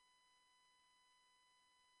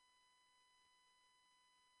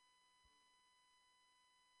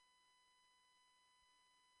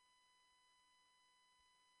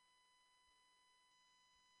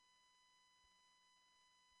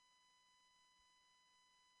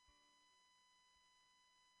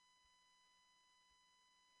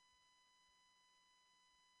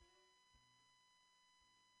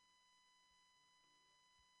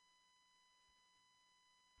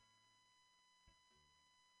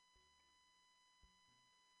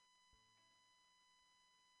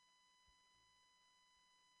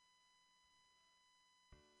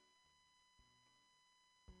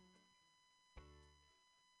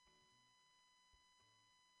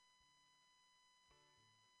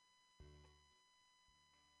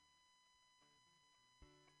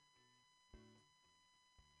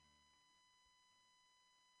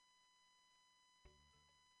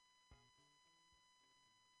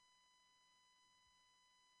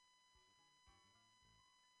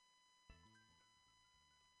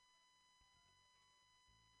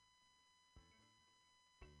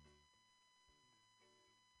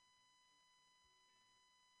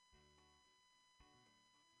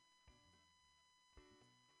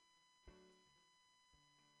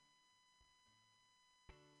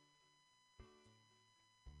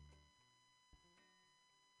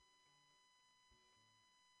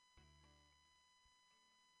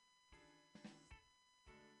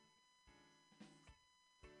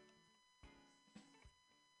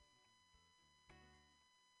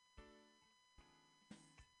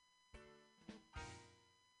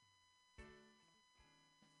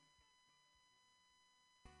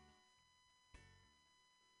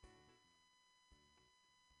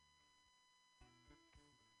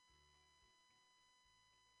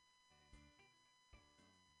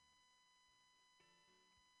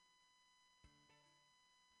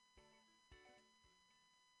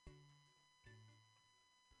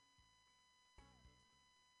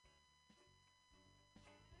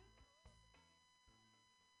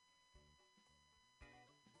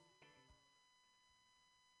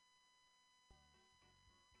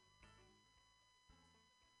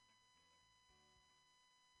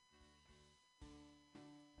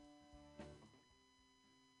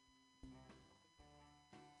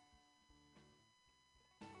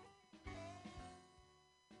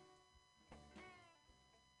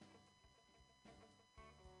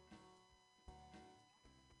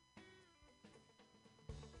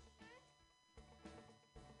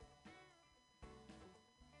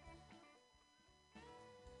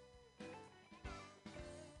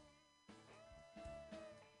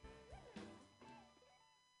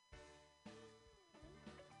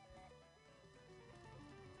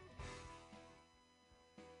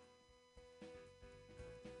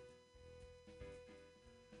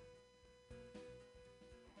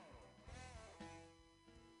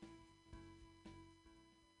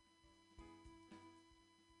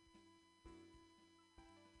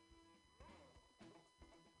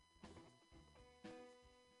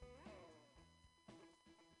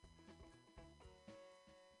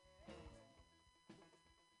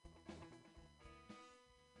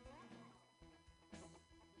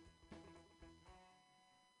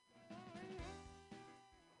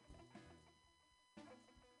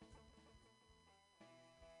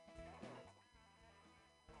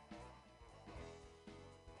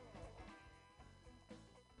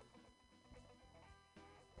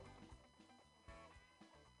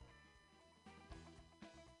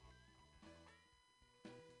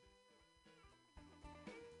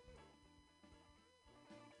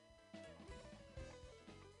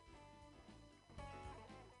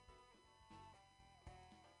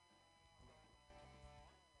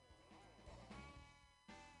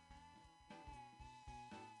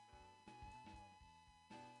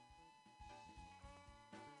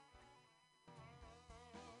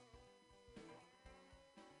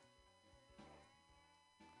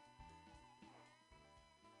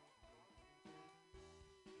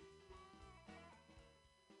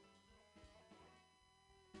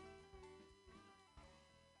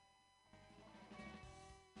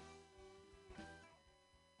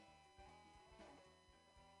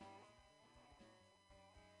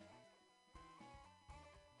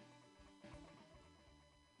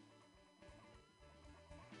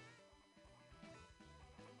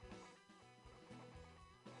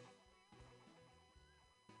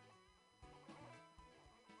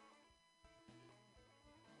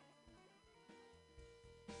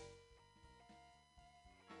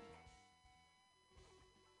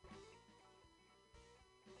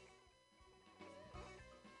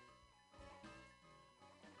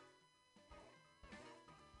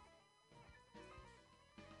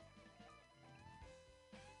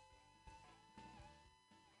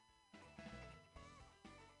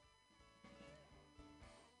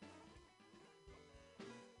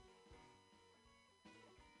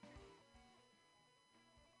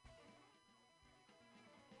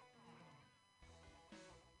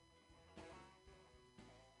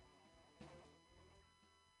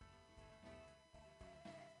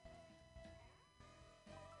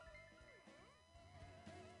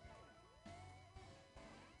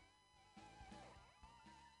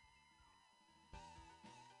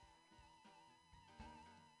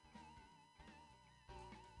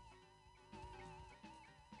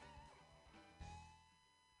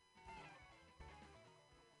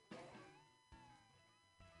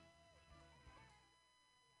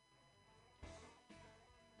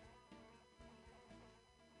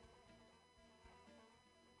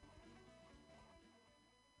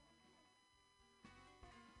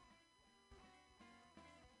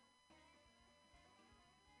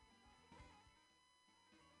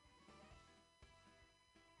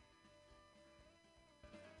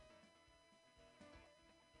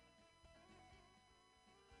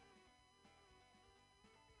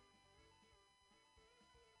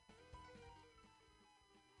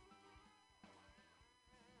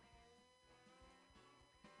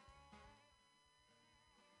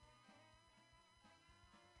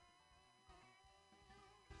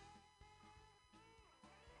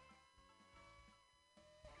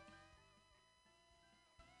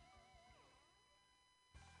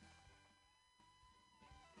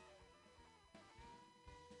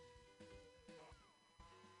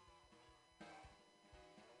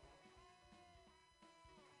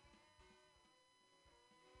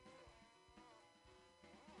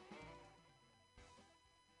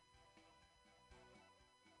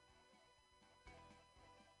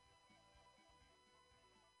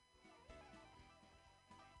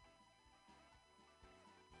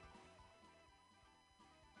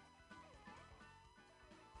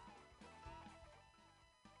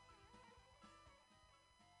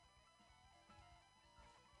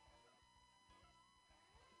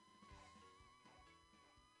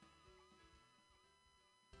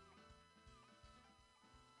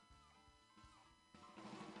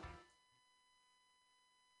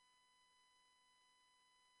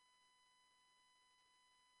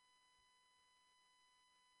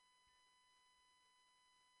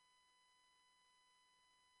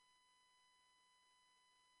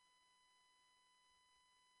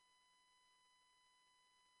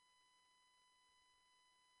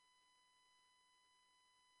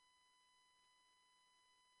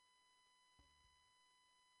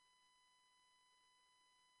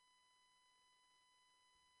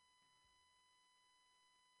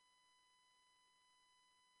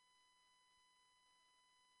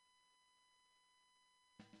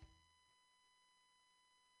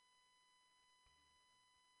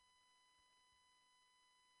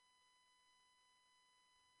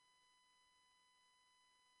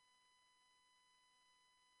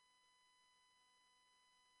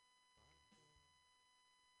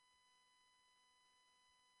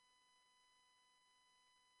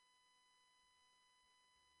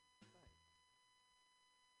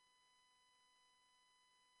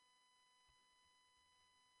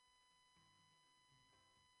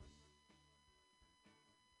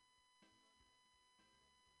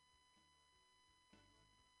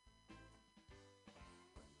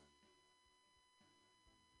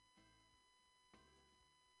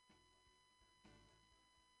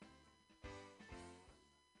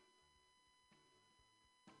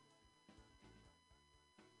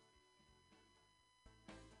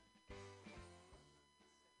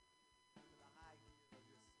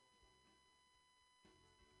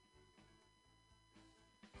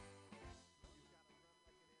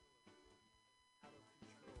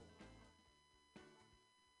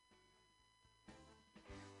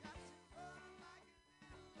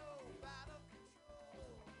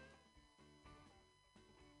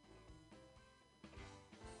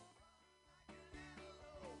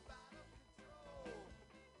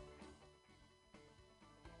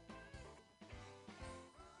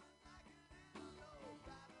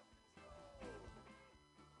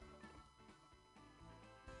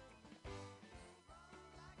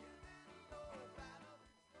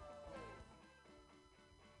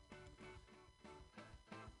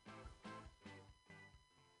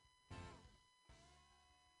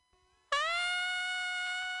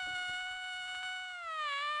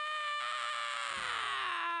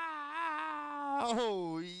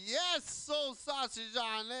 Oh, yes, Soul Sausage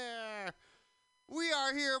on there. We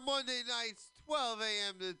are here Monday nights, 12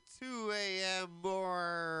 a.m. to 2 a.m.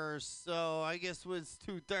 or so. I guess it's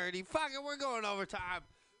 2:30. Fuck it, we're going overtime.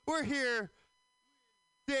 We're here.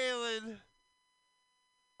 Dalen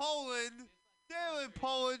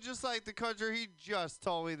Poland, just like the country. He just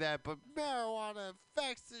told me that. But marijuana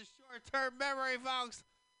affects the short-term memory, folks.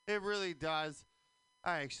 It really does.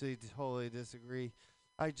 I actually totally disagree.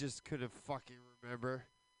 I just couldn't fucking remember.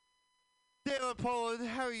 Dalen Poland,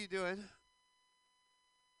 how are you doing?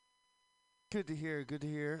 Good to hear. Good to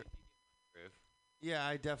hear. Yeah,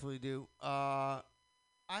 I definitely do. I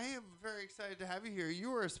am very excited to have you here.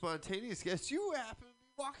 You were a spontaneous guest. You happen to be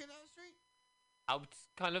walking down the street? I was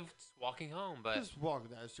kind of just walking home, but Just walking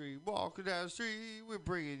down the street. Walking down the street. We're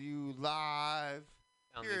bringing you live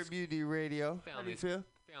here at Mutiny Radio. How do you feel?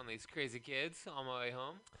 found these crazy kids on my way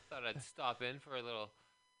home. Thought I'd stop in for a little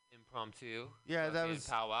impromptu. Yeah, that was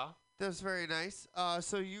powwow. That's very nice.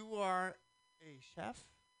 So you are a chef,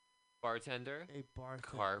 Bartender, a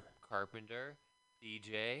bartender. carpenter,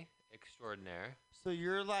 DJ extraordinaire. So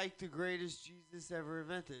you're like the greatest Jesus ever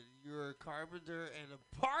invented. You're a carpenter and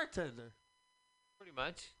a bartender. Pretty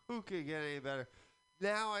much. Who could get any better?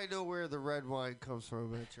 Now I know where the red wine comes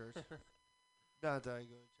from at church. Not that I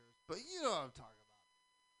go to church, but you know what I'm talking about.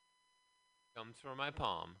 Comes from my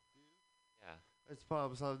palm. Yeah. It's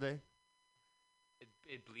Palm Sunday.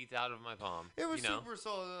 It bleeds out of my palm. It was you know?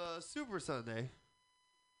 Super Sunday.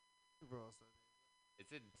 Super Bowl Sunday.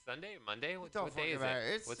 Is it Sunday or Monday? What Don't day is fucking matter.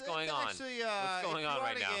 it? What's going on? Actually, What's going on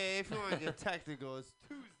right now? If you want to get technical, it's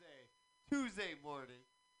Tuesday morning.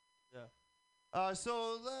 Yeah.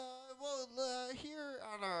 Here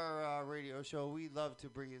on our radio show, we love to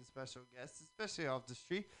bring in special guests, especially off the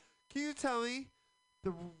street. Can you tell me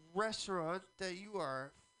the restaurant that you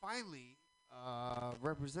are finally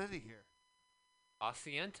representing here?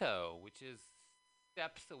 Asiento, which is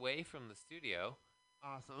steps away from the studio.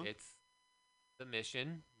 Awesome. It's the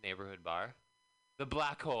Mission neighborhood bar, the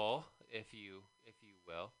Black Hole, if you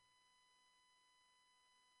will.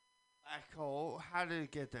 Black Hole. How did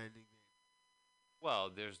it get that nickname?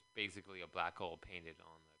 Well, there's basically a black hole painted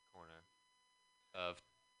on the corner of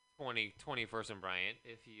 21st and Bryant.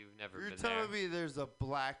 If you've never You're been there, telling me there's a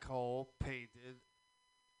black hole painted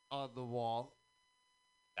on the wall?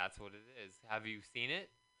 that's what it is. Have you seen it?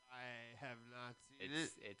 I have not seen it.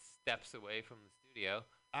 It's steps away from the studio.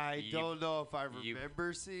 I don't know if I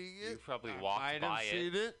remember seeing it. You probably I walked might by have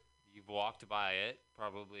seen it. You've walked by it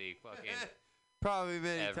probably fucking probably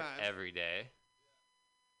many times every day.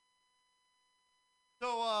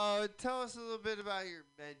 So, tell us a little bit about your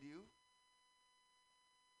menu.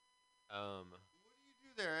 What do you do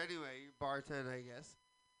there anyway? You bartend, I guess.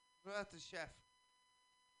 What about the chef?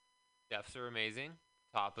 Chefs are amazing.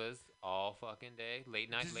 Tapas all fucking day. Late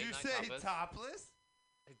night Did you tapas. say topless?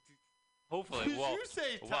 Hopefully. Did you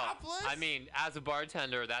say topless? I mean, as a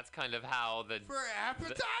bartender, that's kind of how the for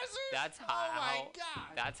appetizers. That's how. Oh my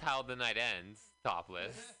god. That's how the night ends.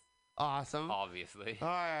 Topless. Awesome. Obviously. All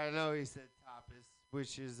right, I know he said tapas,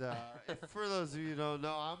 which is for those of you who don't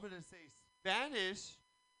know, I'm gonna say Spanish.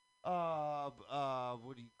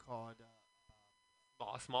 What do you call it?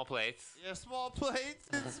 Small plates. Yeah, small plates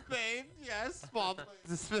in Spain. Yes, small plates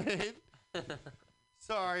in Spain.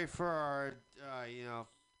 Sorry for our,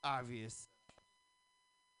 obvious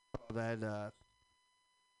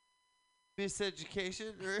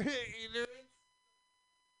miseducation or ignorance.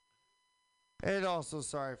 And also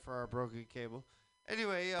sorry for our broken cable.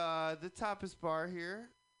 Anyway, the topless bar here.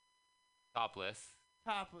 Topless.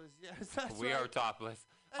 Topless, yes, that's we right. are topless.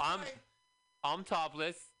 That's right. I'm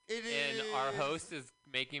topless. It and is. our host is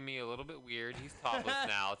making me a little bit weird. He's topless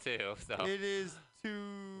now too. So It is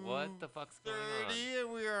 2:30 what the fuck's going on?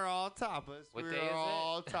 and we are all topless. What we day are is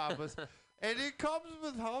all it? topless. And it comes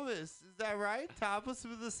with hummus. Is that right? Topless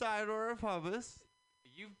with a side order of hummus.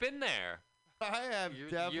 You've been there. I have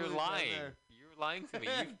definitely You're been lying. there. You're lying to me.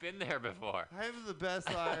 You've been there before. I am the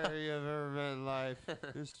best liar you've ever met in life.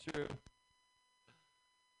 It's true.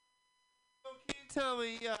 So can you tell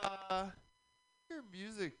me your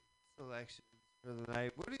music selections for the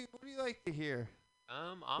night? What do you like to hear?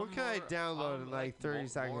 What can I download in like 30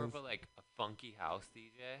 seconds? More of a funky house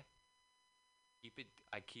DJ.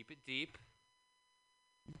 I keep it deep.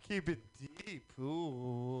 You keep it deep.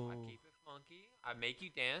 Ooh. I keep it funky. I make you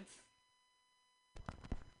dance.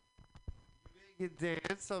 You make it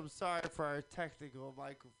dance. I'm sorry for our technical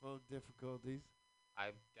microphone difficulties.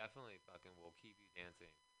 I definitely fucking will keep you dancing.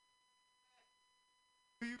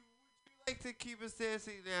 Would you like to keep us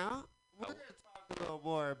dancing now? We're Oh. going to talk a little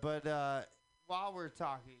more, but while we're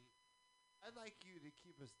talking, I'd like you to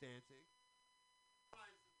keep us dancing.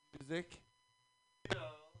 music. You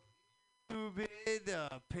know,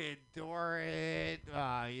 YouTube, Pandoran,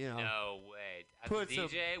 No way. As put a some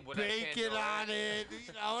DJ, would bacon I on it,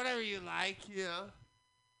 whatever you like, You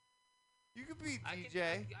could be DJ. I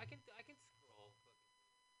can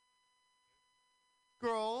scroll.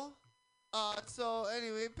 Scroll. So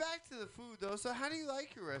anyway, back to the food though. So how do you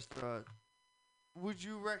like your restaurant? Would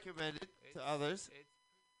you recommend it to others? It's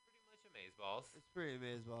pretty much amazeballs. It's pretty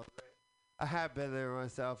amazeballs, right? I have been there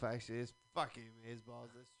myself, actually. It's fucking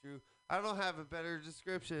amazeballs. That's true. I don't have a better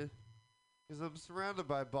description because I'm surrounded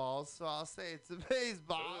by balls, so I'll say it's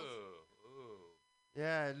amazeballs. Ooh.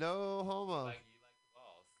 Yeah, no homo. You like the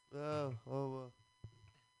balls. No homo.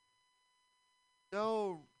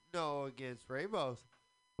 No against rainbows,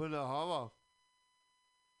 but no homo.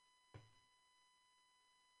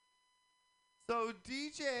 So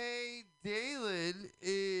DJ Dalen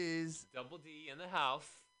is Double D in the house.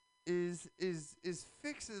 is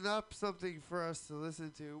fixing up something for us to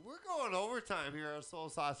listen to. We're going overtime here on Soul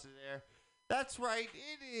Sausage Air. That's right.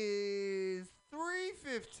 It is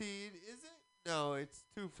 3:15. Is it? No, it's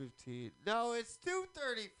 2:15. No, it's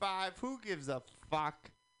 2:35. Who gives a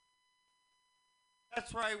fuck?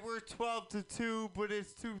 That's right. We're 12 to 2, but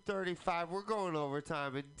it's 2:35. We're going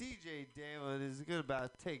overtime, and DJ Dalen is gonna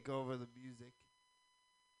about take over the music.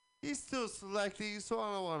 He's still selecting, so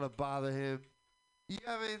I don't want to bother him. You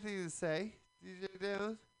have anything to say, DJ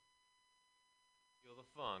Dalen? Feel the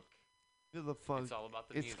funk. Feel the funk. It's all about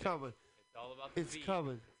the it's music. Coming. It's all about the It's beat.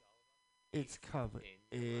 coming. It's coming.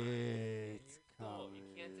 In your mind, in It's your soul. coming. You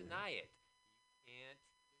can't deny it. You can't.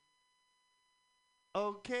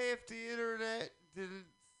 Okay, if the internet didn't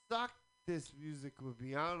suck, this music would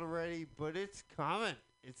be on already, but it's coming.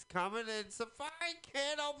 It's coming, and Safari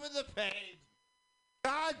can't open the page.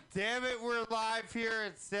 God damn it, we're live here,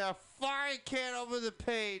 and Safari can't open the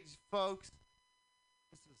page, folks.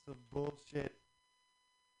 This is some bullshit.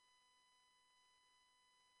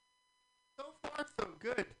 So far, so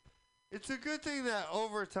good. It's a good thing that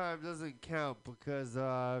overtime doesn't count because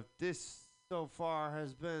this so far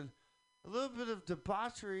has been a little bit of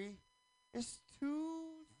debauchery. It's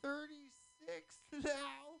 2:36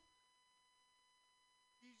 now.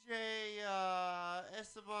 DJ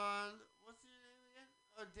Esteban, what's your name again?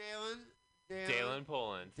 Oh, Dalen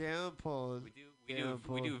Poland. Dalen Poland. We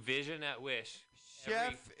do Vision at Wish.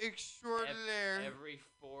 Chef extraordinaire. Every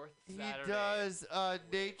fourth He Saturday. does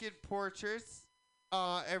naked portraits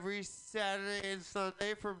every Saturday and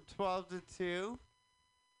Sunday from 12 to 2.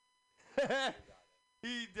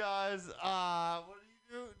 He does, what do you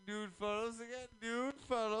do? Nude photos again? Nude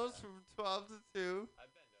photos from 12 to 2. I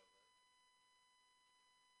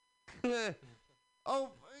bend over.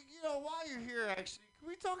 Oh, while you're here, actually, can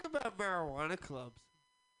we talk about marijuana clubs?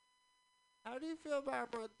 How do you feel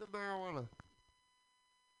about the marijuana?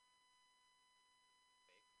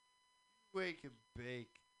 Wake and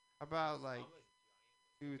bake. How about like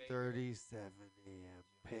 2:37 a.m.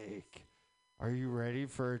 bake? Are you ready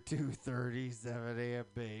for a 2:37 a.m.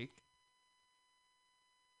 bake?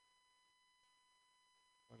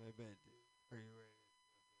 What I meant. Are you ready?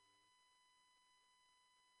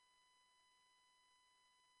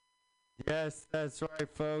 Yes, that's right,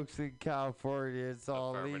 folks. In California, it's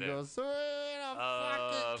all legal, so we don't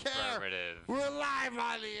fucking care. We're live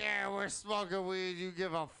on the air. We're smoking weed. You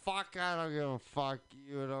give a fuck. I don't give a fuck.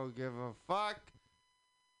 You don't give a fuck.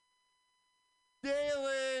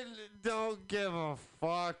 Dalen don't give a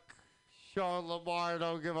fuck. Sean Lamar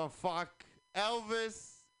don't give a fuck.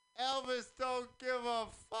 Elvis don't give a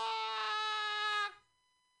fuck.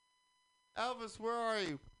 Elvis, where are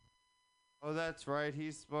you? Oh, that's right.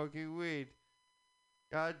 He's smoking weed.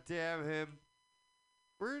 God damn him.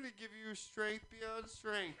 We're going to give you strength beyond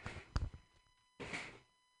strength.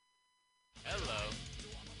 Hello.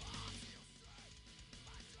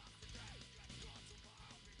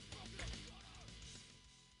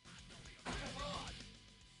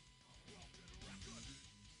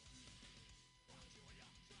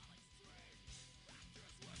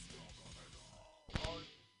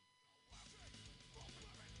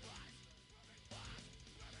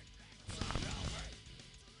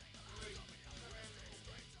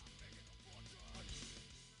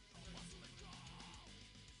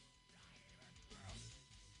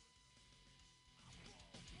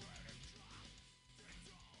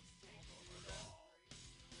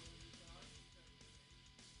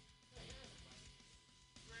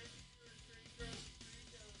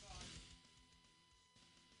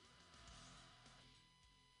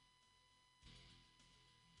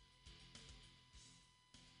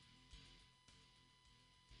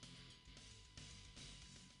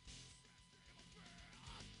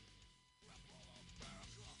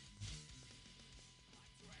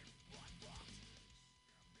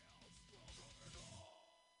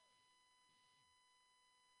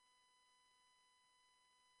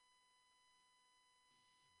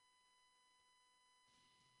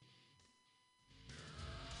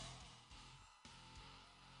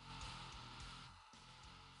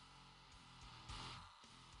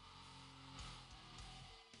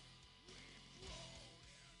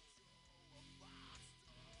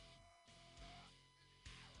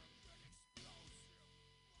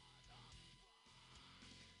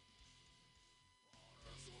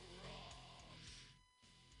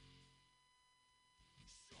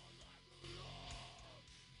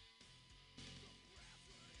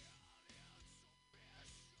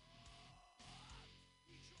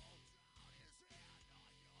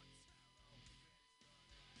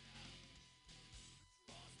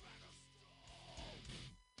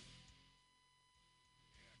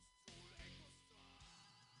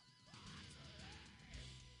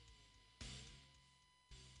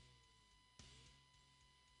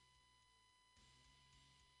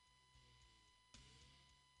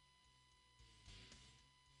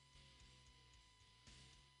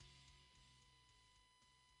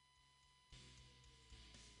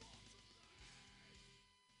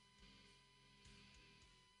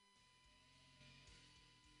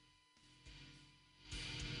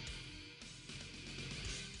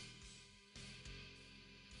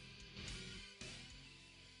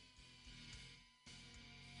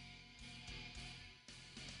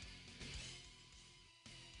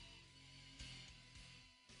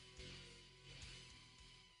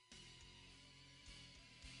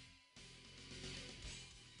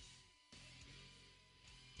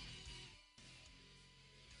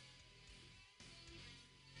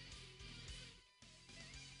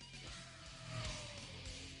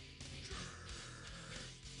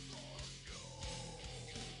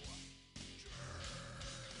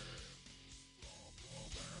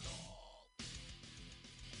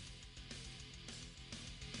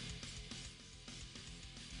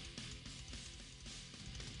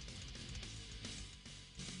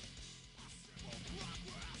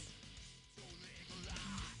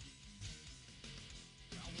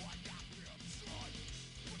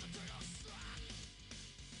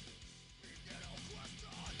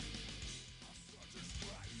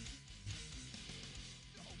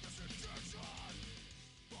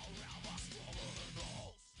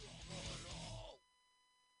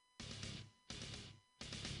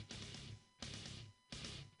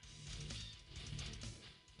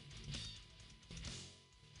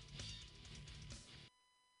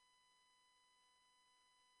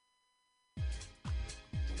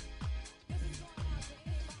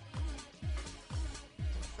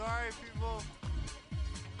 Sorry, people.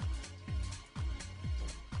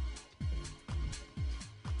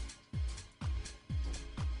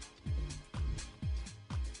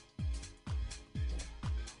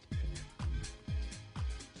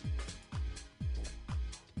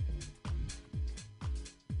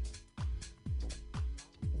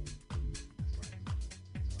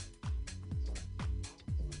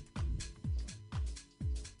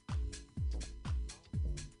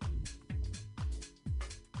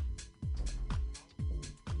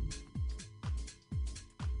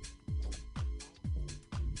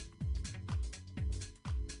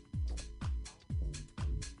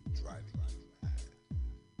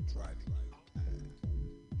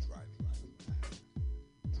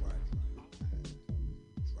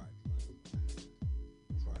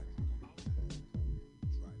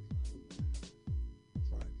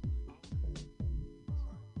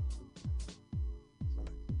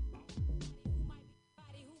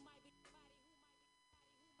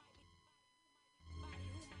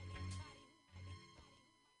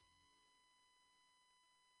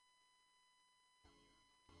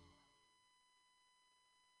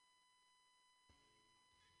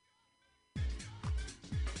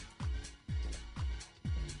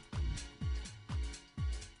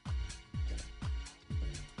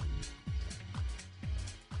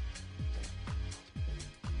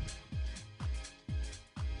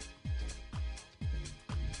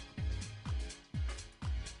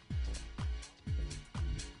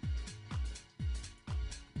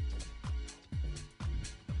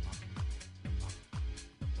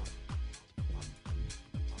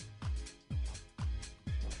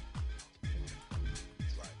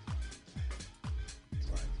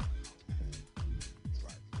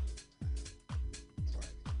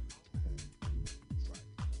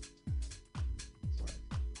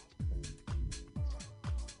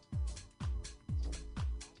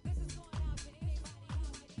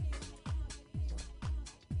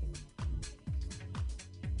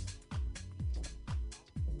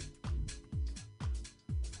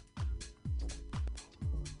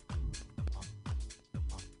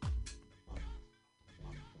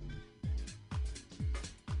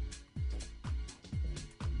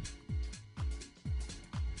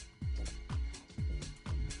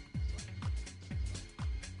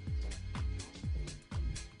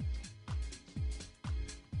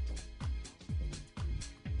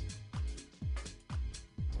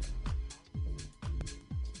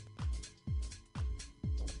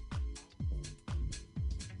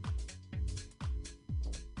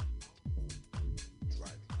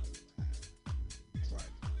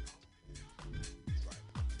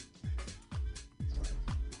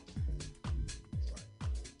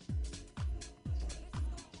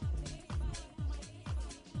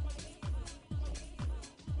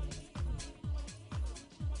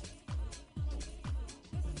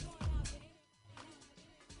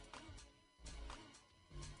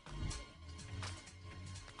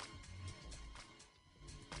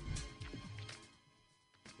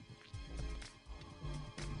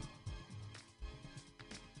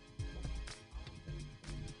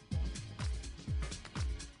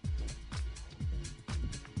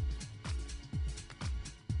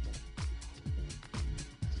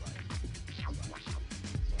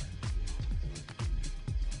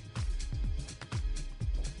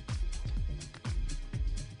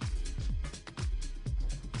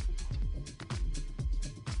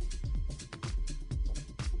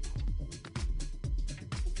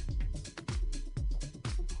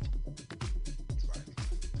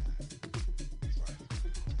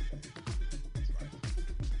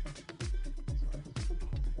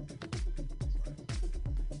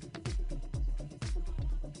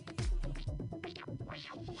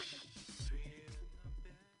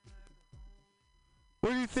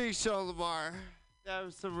 What do you think, Sean Lamar? That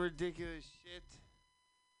was some ridiculous shit.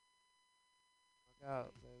 Fuck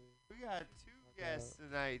out, baby. We got two guests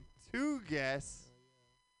tonight. Two guests.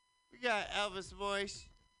 We got Elvis Moish.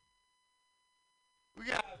 We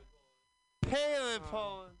got Palin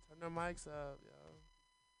Poland. Turn their mics up,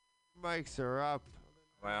 yo. Mics are up.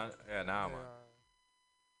 Am I on? Yeah, now I'm They on. are.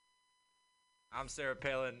 I'm Sarah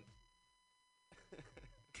Palin.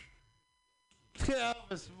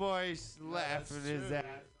 Elvis Moish laughing his ass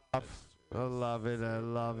off. I love it. I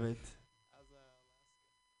love it.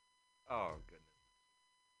 Oh, goodness.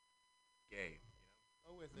 Gay.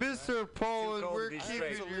 Mr. Poland, cold we're to be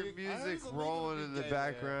keeping straight. your music rolling in the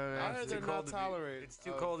background. I heard It's they're too not cold to be- tolerant. It's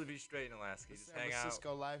too of cold to be straight in Alaska. the You just San hang out,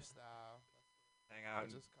 Francisco lifestyle. hang out, I'll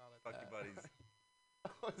and just call it fuck that. your buddies.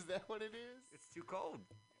 Oh, is that what it is? It's too cold.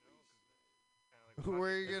 You know,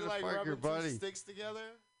 Where are you Is it gonna like fuck your rubbing two buddy? sticks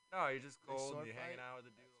together? No, you're just Like cold sword and you're hanging fight? out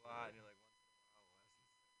with a dude spot, and you're like,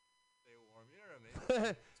 stay warm. You know what I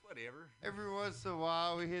mean? It's whatever. Every once in a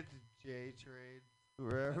while, we hit the J train.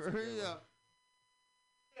 Wherever, you know.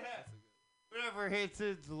 Yeah. Whatever hits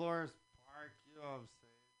it, Dolores Park. You know what I'm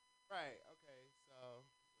saying? Right. Okay. So.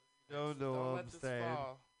 Don't know Don't what let I'm this saying.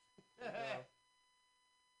 fall.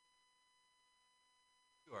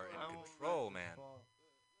 You are I in won't control, let this man. fall.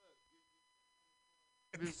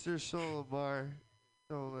 Mr. Sholomar,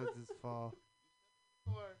 don't let this fall.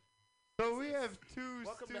 So we have two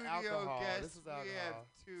Welcome to studio alcohol. guests. This is We have alcohol.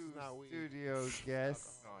 two This is not weed. studio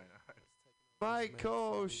guests. No, I know. My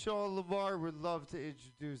co-host Sean Lamar would love to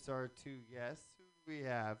introduce our two guests. Who do we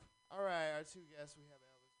have? All right. Our two guests. We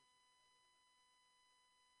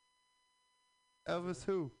have Elvis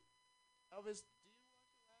who? Elvis. Do you watch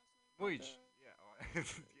it last night? Muich. Yeah,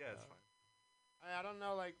 yeah, it's fine. I don't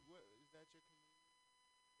know. Like, what is that your?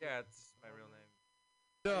 Yeah, it's my real name.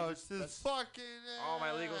 No, I it's just- this fucking. All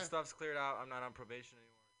my legal stuff's cleared out. I'm not on probation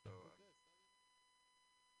anymore, so.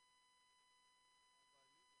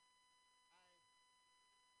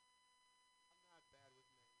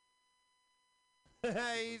 He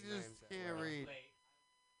People's just names that can't well. read.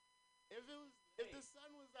 If the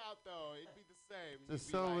sun was out though, it'd be the same. The You'd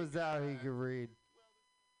be sun like, was out, he could read.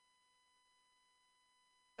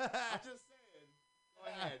 I'm just saying. Go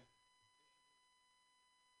ahead.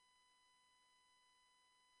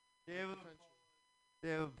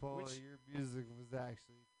 Damn, Paul, Which- your music was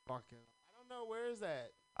actually fucking. I don't know where is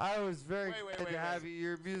that. I was very Wait, glad wait, to have wait. you.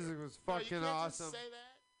 Your music was No, you fucking can't awesome. Just say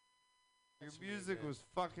that. Your That's really music good. was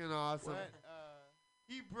fucking awesome. What?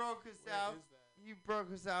 He broke us Where out. is that? He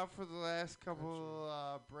broke us out for the last couple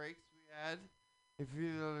breaks we had. If you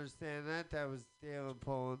didn't understand that, that was Dalen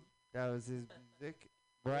Poland. That was his music,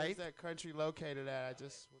 Where right? is that country located at? I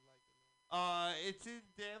just would like to know. It's in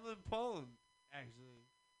Dalen, Poland, actually.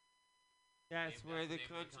 That's where the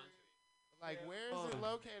country. Like, Yeah, where is Poland. it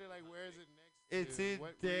located? Like, where is it next It's to? in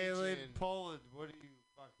What Dalen, region? Poland. What are you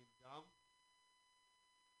fucking dumb?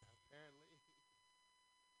 Apparently.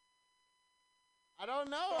 I don't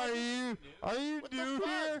know. Are you What the new fuck?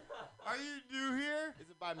 here? Are you new here? Is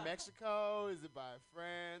it by Mexico? Is it by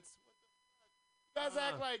France? What the fuck? You guys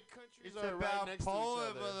act like countries It's are right about next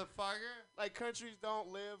Poland, to each other. motherfucker. Like countries don't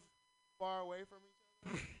live far away from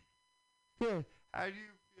each other. How do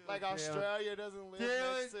you feel? Like Dalen? Australia doesn't live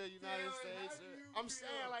Dalen, next to the United Dalen, States. how do you I'm feel?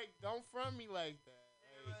 saying, like, don't front me like that.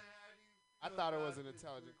 Dalen, Like, how do you I feel thought it about was an this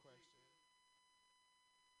intelligent routine? question.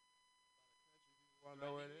 Want to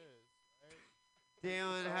know where it is? Right?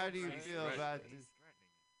 Dalen, how do you He's feel about this?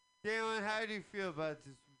 Dalen, how do you feel about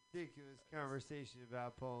this ridiculous conversation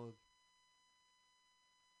about Poland?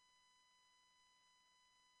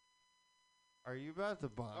 Are you about to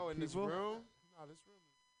bomb Oh, in this people? room? No, this room.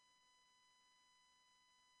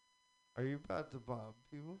 Are you about to bomb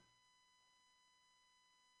people?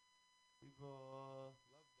 People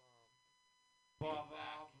Love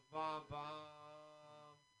bomb.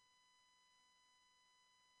 bomb.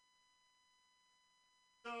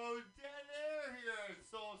 So dead air here,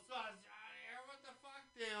 soul sausage out here. What the fuck,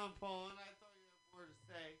 Dalen Poland? I thought you had more to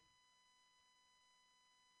say.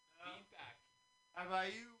 Feedback. How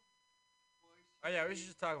about you? Oh yeah, we should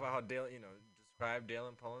just talk about how Dalen, describe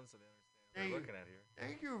Dalen Poland so they understand what Thank we're you. looking at here.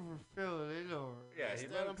 Thank you for filling in over. Yeah, Yes, he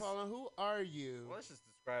Dalen looks. Paulin, who are you? Well, let's just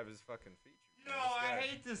describe his fucking features. You man. know, This I guy-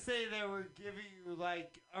 hate to say that we're giving you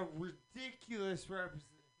like a ridiculous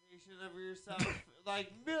representation of yourself.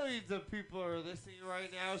 Like millions of people are listening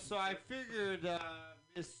right now, so I figured,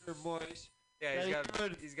 Mr. Moish, Yeah, that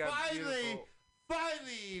he's got finally, beautiful.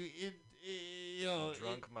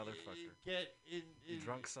 Drunk in- motherfucker. Get in. You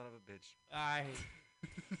drunk son of a bitch. I.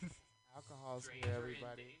 Alcohol's here, Stranger in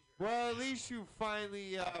everybody. danger. Well, at least you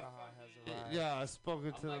finally, Alcohol has arrived.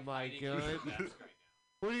 spoken to the I'm like mic. hiding in the back right now.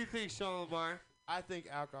 What do you think, Sean Lamar? I think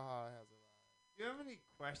alcohol has arrived. Do you have any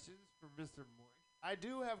questions for Mr. Moish? I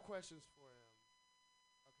do have questions for him.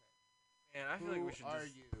 Man, I feel Who like we should are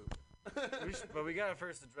just. you? But we gotta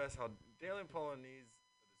first address how Dalen Poland needs a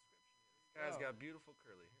description. This guy's Oh. got beautiful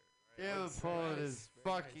curly hair. Dalen Looks Poland nice, is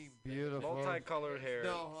very fucking nice. beautiful. multicolored hair. No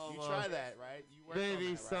You homo. try that, right? You work Maybe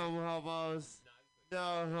on that, some homos.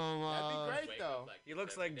 No homos. That'd be great, Wake though. up like He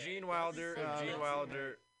looks every like day. Gene Wilder if solid. Gene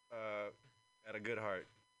Wilder had a good heart.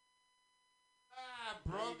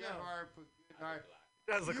 Broken There you go. heart, but good heart.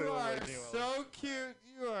 He does look You a little are like Gene Wilder. so cute.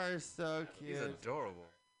 You are so He's cute. adorable.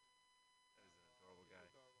 That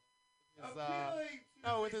is an adorable guy. His, Appealing to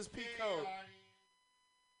no, with the his gay pea coat. audience.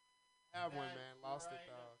 have one, That's man. Lost it, right.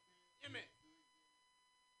 though. Damn it.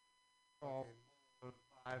 Oh, Fucking-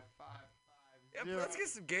 555. Yeah, let's get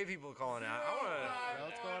some gay people calling out. I wanna.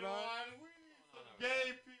 What's going on? We need some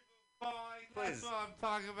gay people calling That's what I'm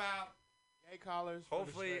talking about. Gay callers. for the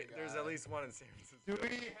Hopefully, straight there's guy. at least one in San Francisco. Do we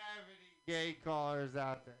have any gay callers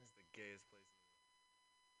out there? It's the gayest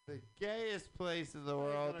place. The gayest place in the What are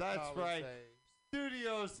you world. gonna That's call it, right. say?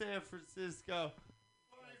 Studio San Francisco,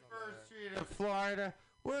 21st Street in Florida.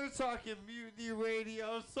 We're talking Mutiny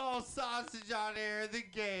Radio, Soul Sausage on air, the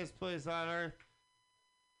gayest place on earth.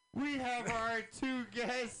 We have our two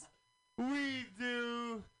guests. We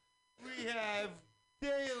do. We have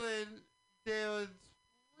Dalen. Dalen,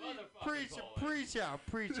 preach out,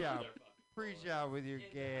 preach out with your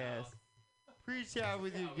gay ass. Preach out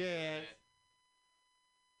with your gay ass.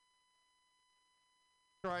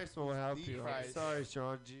 Christ will help The you. I'm Christ. sorry,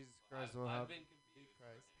 Sean. Jesus Christ will help you.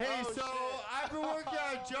 Christ. Hey, Oh, so shit. I've been working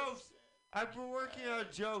on jokes. I've been working on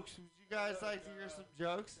jokes. Would you guys like to hear some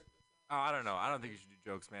jokes? Oh, I don't know. I don't think you should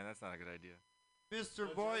do jokes, man. That's not a good idea. Mr.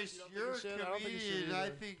 No Boyce, jokes? You you're a don't think you should? I don't think you should comedian. I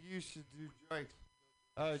either. think you should do jokes.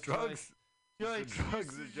 Drugs? Joyce, Drugs you or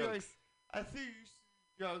should jokes? Joyce. I think you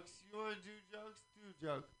should do jokes. You want to do jokes? Do a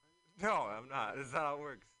joke. No, I'm not. That's not how it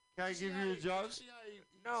works. Can I give you a joke?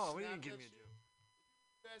 No, what do you mean give me a joke?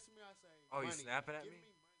 Oh, you snapping at me?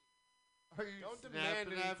 Are you Don't demand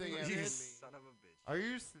snapping at me, anything You at bitch? me. son of a bitch. Are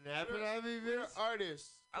you snapping at me, You're bitch? an artist.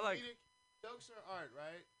 I like- Comedic jokes are art,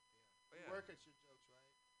 right? Oh, You yeah. work at your jokes,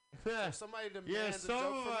 right? If somebody demands Yeah, a some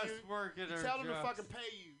joke of from us you, work at you our tell them to jokes. fucking pay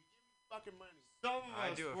you. You give me fucking money. Some of I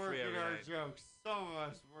us do it work free at every our night. jokes. Some of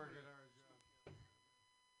us work at our jokes.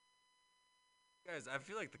 Guys, I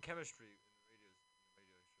feel like the chemistry in the radio show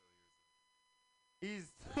He's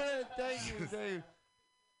thank you, thank you.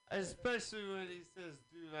 Especially when he says,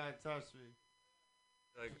 "Do not touch me."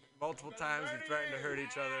 like multiple times we threatened to hurt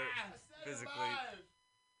each other physically.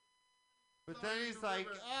 But then he's like,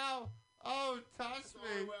 "Oh, touch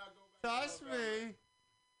me, touch me."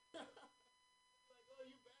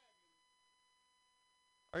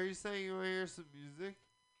 Are you saying you want to hear some music?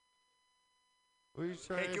 What are you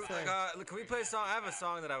trying Hey, to say? can we play a song? I have a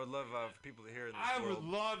song that I would love for people to hear in this I world.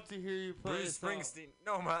 would love to hear you play. Bruce a song. Springsteen.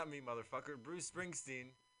 No, not me, motherfucker. Bruce Springsteen.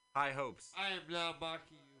 High Hopes. I am not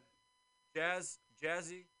mocking you.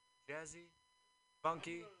 Jazzy,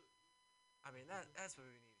 funky. I mean, that's what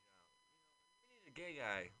we need. We need a gay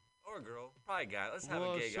guy or a girl, probably a guy. Let's have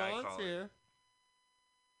Well, a gay guy Sean's call. here.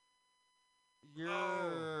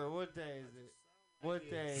 What day is it? What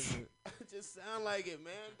day is it? Just sound like it,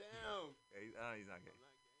 man. Damn. Yeah, he's not gay.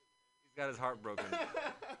 He's got his heart broken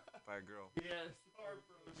by a girl. Yes.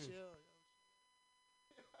 Chill.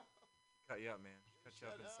 Cut you up, man. Cut you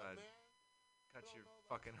up inside. man. Cut your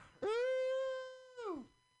fucking heart. Woo!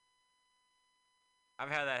 I've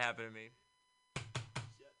had that happen to me.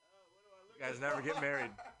 You guys never get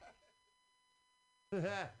married.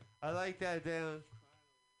 I like that, Dalen.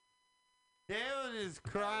 Dalen is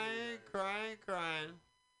crying.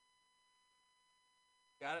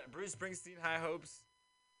 Got it. Bruce Springsteen, High Hopes.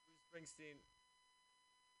 Bruce Springsteen,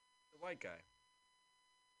 the white guy.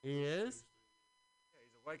 He is? Yeah,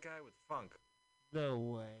 he's a white guy with funk. No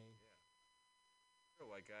way. You're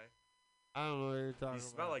a white guy. I don't know what you're talking about. You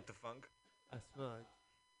smell like the funk. I smell it.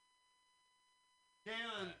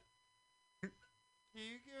 Dalen, can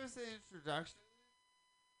you give us an introduction?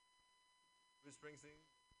 Bruce Springsteen.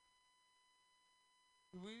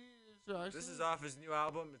 We need an introduction. This is off his new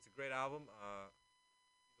album. It's a great album.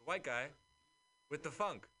 He's a white guy with the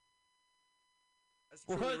funk. That's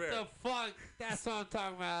truly What rare. the funk? That's what I'm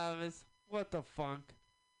talking about, Elvis. What the funk?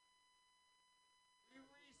 We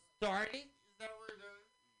restarting? Is that what we're doing?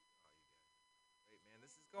 Wait, man,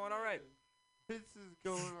 this is going all right. This is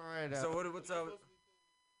going alright. So what's up?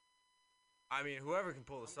 I mean, whoever can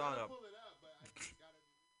pull the song up. Pull it up, but I just gotta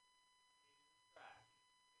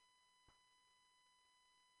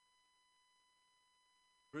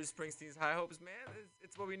Bruce Springsteen's High Hopes, man.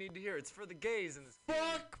 It's what we need to hear. It's for the gays in this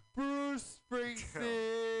community. Fuck Bruce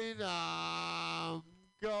Springsteen. I'm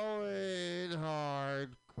going hardcore.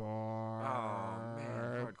 Oh,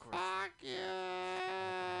 man, hardcore. Fuck you.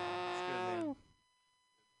 It's good, man.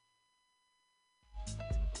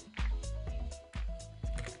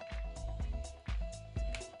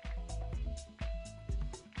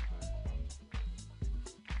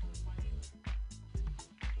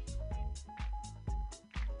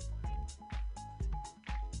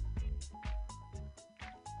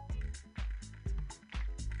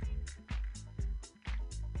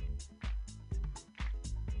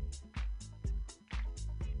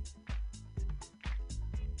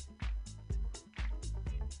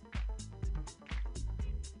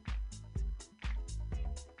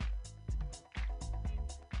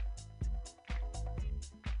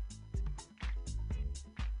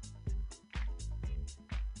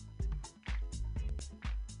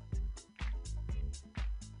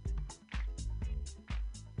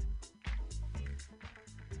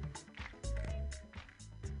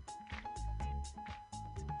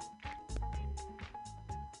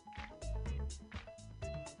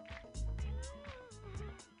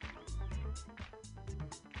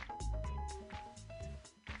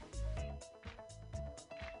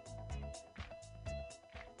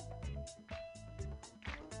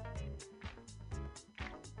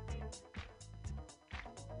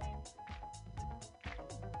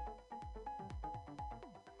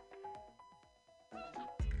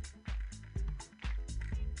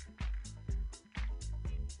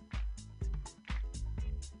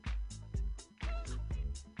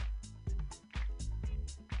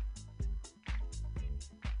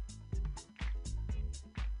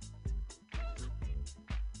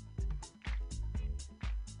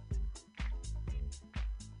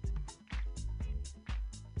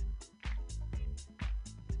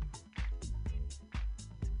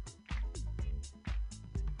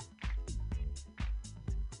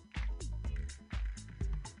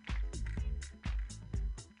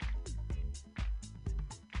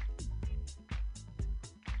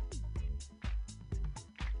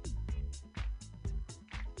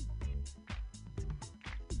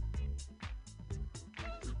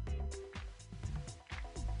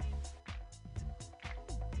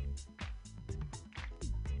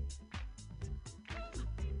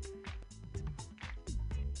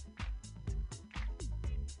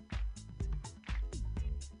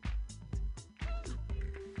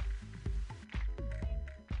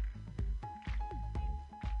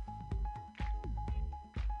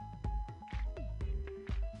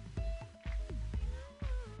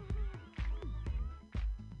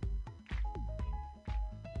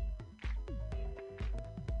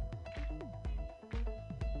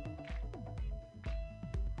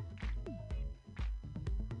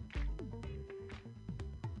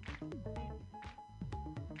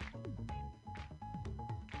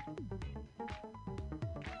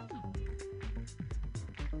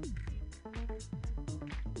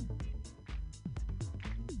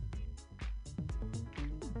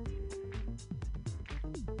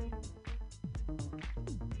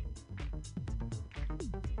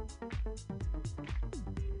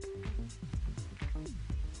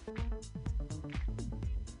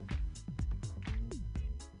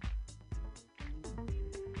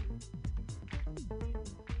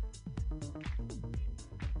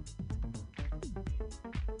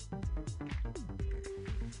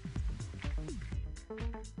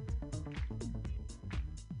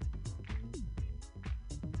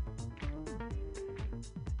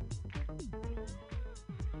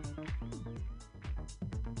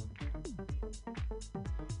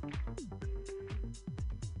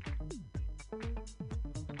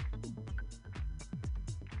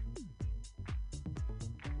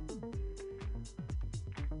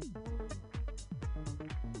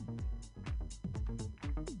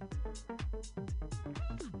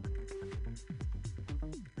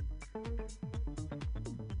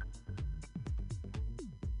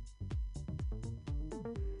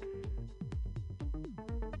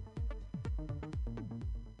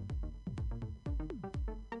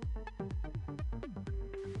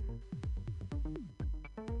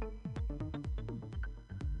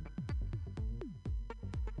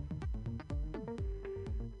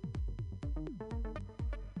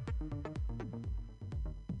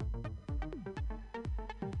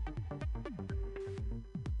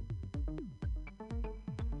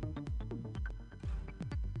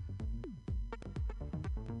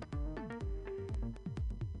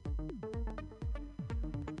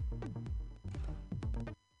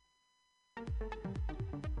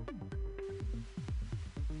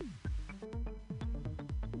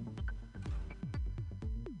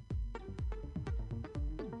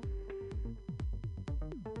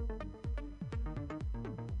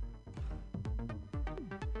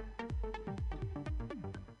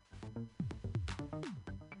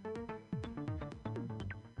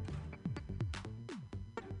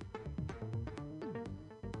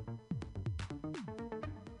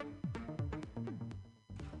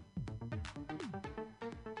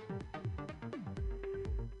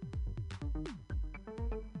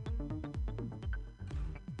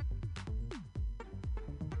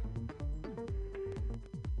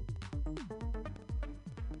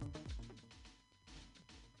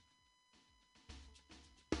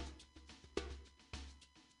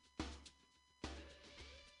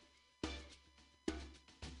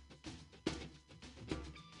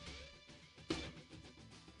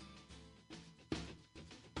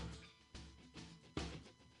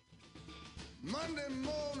 Monday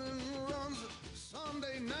morning runs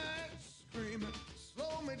Sunday night screaming.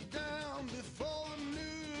 Slow me down before the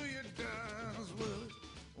new year dies. Well, it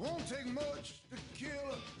won't take much to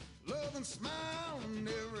kill a loving smile, and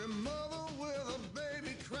every mother with a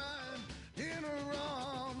baby crying in her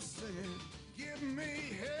arms singing, give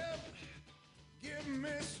me help, give me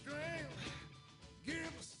strength,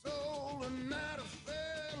 give a soul a night I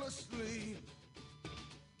fell asleep.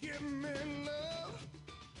 Give me love,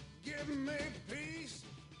 give me peace.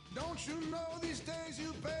 Don't you know these days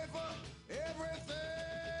you pay for everything?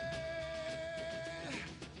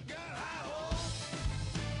 Got high hopes.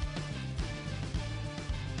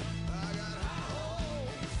 I got high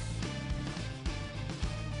hopes.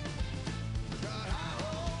 Got high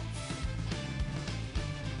hopes.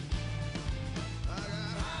 I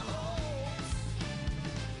got high hopes.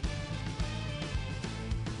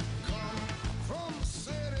 Coming from the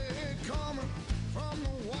city, coming from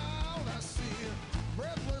the wild, I see a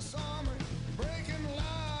breathless army breaking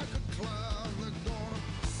like a cloud. They're gonna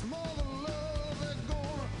smother love, they're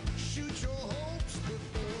gonna shoot your hopes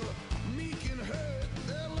before the meek and hurt.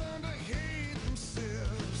 They'll learn to hate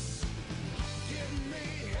themselves. Give me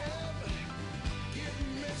help, give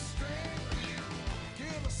me strength,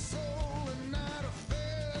 give a soul a night I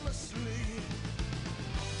fell asleep.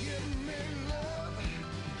 Give me love,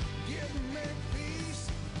 give me peace.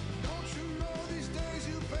 Don't you know these days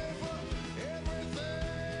you pay for everything?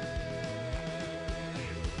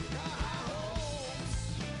 Got high hopes.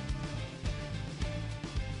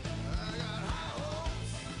 I got high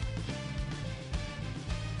hopes.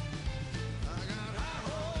 I got high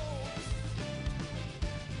hopes.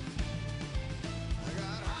 I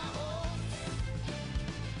got high hopes.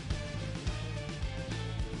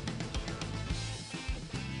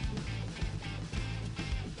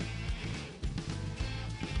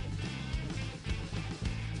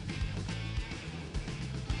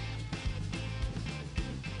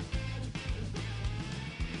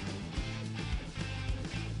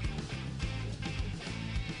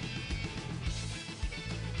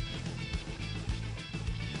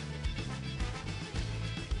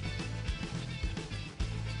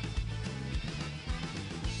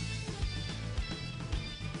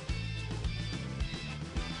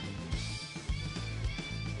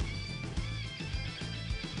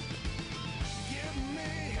 Give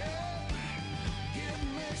me help, give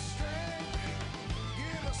me strength,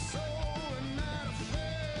 give a soul a night I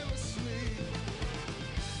fell asleep.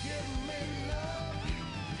 Give me love,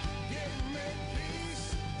 give me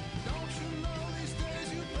peace. Don't you know these days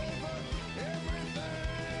you pay for everything?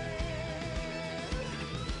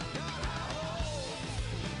 Got high hopes.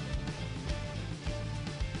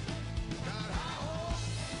 Got high hopes.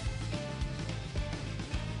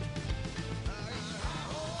 I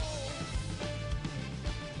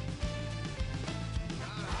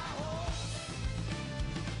got high hopes.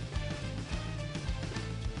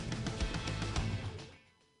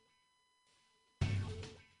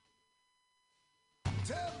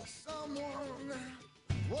 Tell someone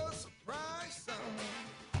what's the price I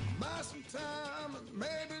want. Buy some time and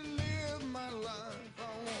maybe live my life. I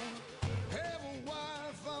want have a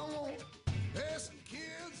wife. I want have some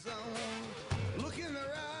kids. I want look in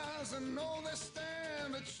their eyes and know they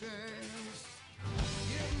stand a chance.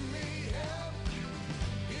 Give me help,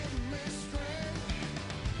 give me strength,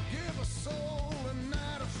 give a soul a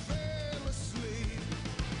night I fell asleep.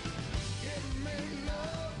 Give me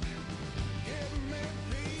love, give me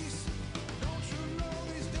peace. Don't you know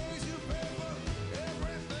these days you pay for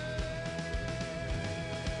everything?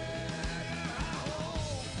 High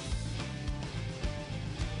hopes.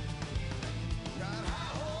 Got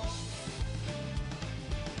high hopes.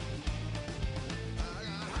 I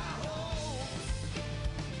got high hopes.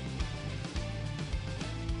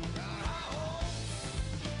 Got high hopes.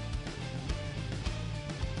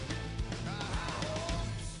 Got high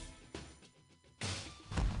hopes.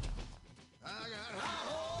 I got high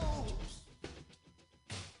hopes.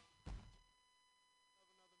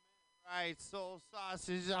 Right, Soul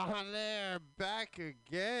Sausage on there, back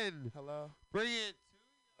again. Hello. Bring it to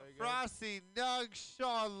There you. you go. Frosty Nugs,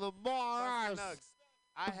 Sean Lamar, Frosty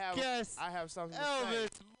our Nugs. I have something to say.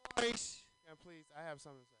 Elvis Moish. Yeah, please, I have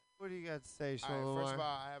something to say. What do you got to say, Sean All right, Lamar? first of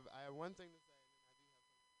all, I have one thing to say, and then I do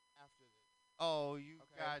have something after this. Oh, you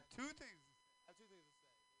Okay. got two things. I have two things to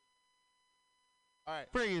say. All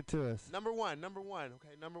right. Bring it to us. Number one.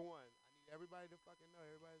 Okay, number one. I need everybody to fucking know.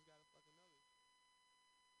 Everybody's got to fucking know this.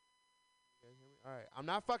 You guys hear me? All right. I'm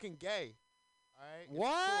not fucking gay. All right. It's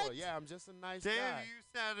What? cool. Yeah, I'm just a nice Damn, guy. you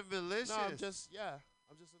sounded malicious. No, I'm just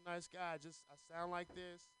a nice guy. I sound like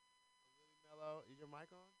this. I'm really mellow. Is your mic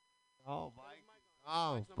on? Oh, Turn Mike. his mic on.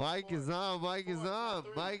 Oh, mic is on. Mic is on.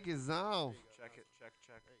 Mic is on. Check it. Check.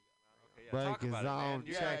 Okay, yeah. Mic Talk is about it, man. on.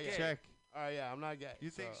 You're Check. not gay. Check. All right, yeah, I'm not gay. You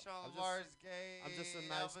think so Sean I'm Lamar's gay? I'm just a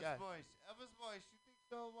nice Elvis guy. Moist. Elvis Moist. You think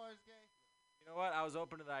Sean Lamar's gay? You know what? I was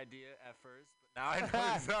open to the idea at first, but now I know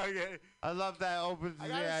he's not gay. I love that open to I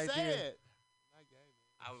the gotta idea. say it. I'm not gay, man.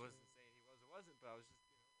 I wasn't saying he was or wasn't, but I was just.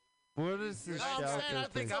 What is this No, I'm saying I shelter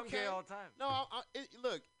think thing? I'm okay. gay all the time. No,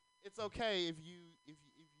 look, it's okay if you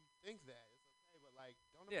think that. It's okay, but like,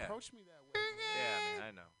 don't Yeah. approach me that way. Man. Yeah, man,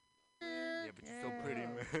 I know. Yeah, but you're so pretty,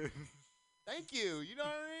 man. Thank you. You know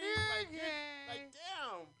what I mean? Like,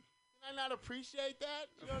 damn. Can I not appreciate that?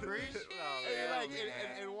 You know what I mean?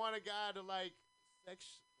 And want a guy to like do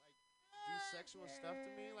sexual stuff to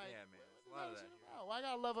me? Like, Yeah, man, there's a what lot is of that that shit here. about? Why I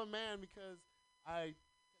gotta love a man because I take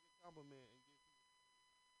a compliment and give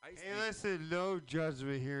I used Hey, to listen, no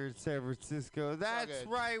judgment here in San Francisco. That's good.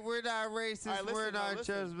 right. We're not racist. All right, We're listen, no, not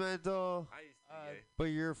listen. judgmental. I used to be gay. But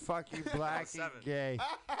you're fucking black and 7. gay.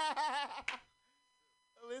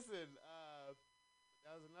 Listen,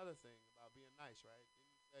 that was another thing about being nice, right?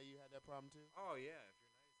 Didn't you say you had that problem too? Oh yeah, if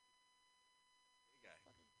you're nice, gay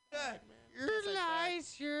guy. Fag, man. You're Can't say fag.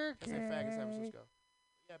 nice. You're Can't say fag in San gay. Francisco.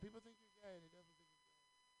 Yeah, people think you're gay. They definitely think you're gay.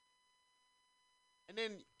 And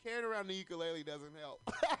then carrying around the ukulele doesn't help.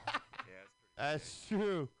 Yeah, it's pretty. That's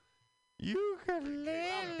true.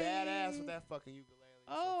 Ukulele. I'm badass with that fucking ukulele.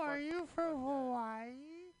 so Oh, fuck- are you from Hawaii?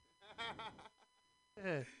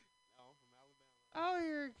 No, I'm from Alabama. Oh,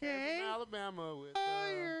 you're I'm gay. from Alabama with. Oh,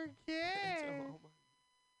 you're gay. Oklahoma.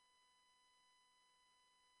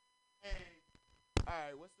 All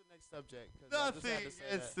right, what's the next subject? 'Cause I just had Nothing to say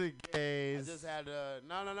against that. the gays. I just had to.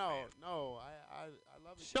 No. I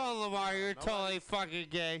love it. Sean Lamar, you're Nobody's- totally fucking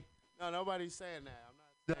gay. No, nobody's saying that. I'm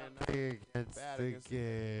not saying Nothing against bad the against the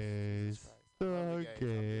gays. Jesus Christ. I The love the gays.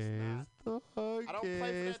 gays. The I don't play for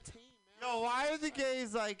gays. that team, man. Yo, why are the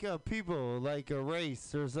gays like a people, like a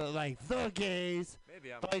race, or something? Like the gays?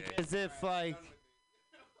 Maybe I'm Like gay. as if like.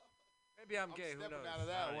 Maybe I'm I'm gay. Who stepping knows? out of I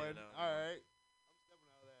that don't one. even know. All right. I'm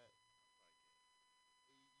stepping out of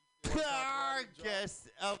that. Our guest,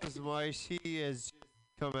 Elvis Moish, he has just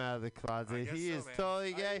come out of the closet. guess He so, is man.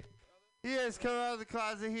 totally gay. He has come out of the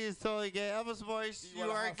closet. He is totally gay. Elvis Moish, Do you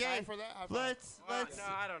want a are high gay. five for that? High five. Let's. Well, no,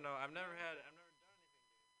 I don't know. I've never done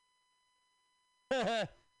anything.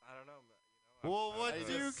 I don't know. But, Well, I what don't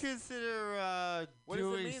do know. you consider What does it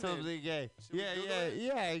doing mean then? something gay? Should we Yeah, Google yeah, it?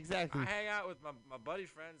 yeah, exactly. I hang out with my buddy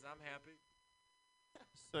friends. I'm happy.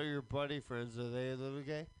 So your buddy friends, are they a little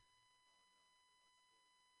gay?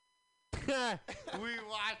 We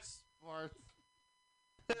watch sports.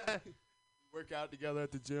 Work out together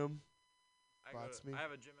at the gym. Spots me. I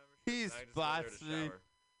have a gym membership. He and I just go there spots to me.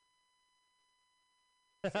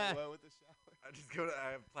 shower. What with the shower? I just go to.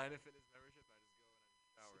 I have Planet Fitness membership. I just go and I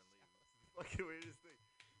shower and leave. It's the fucking weirdest thing.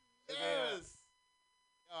 Yes.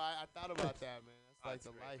 Yo, I thought about that, man. That's Oh, like it's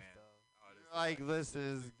the great, life, man. though. Oh, it is Like, listen,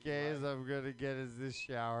 as gay as I'm gonna get is this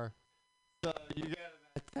shower. So you got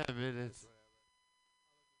about 10 minutes.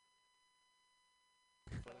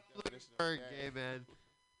 For a gay man.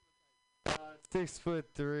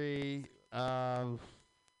 6'3",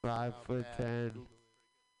 5'10".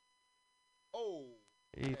 Oh.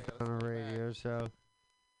 He's Okay, let's on a go radio show.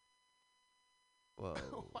 Whoa.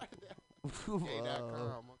 Why did that? Whoa.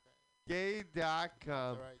 Gay.com. Okay.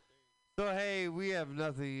 Gay.com. The right thing. So, hey, we have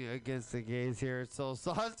nothing against the gays here at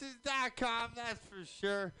SoulSausage.com, that's for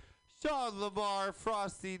sure. Sean Lamar,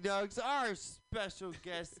 Frosty Nugs, our special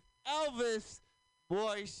guest, Elvis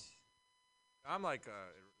Moish. I'm like in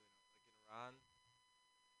Iran.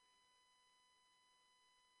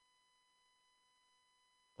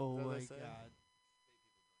 Oh, Is that what my they say? God.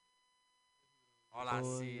 All I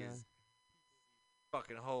Oh, see yeah. is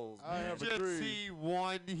fucking holes. I man. have You a just dream. see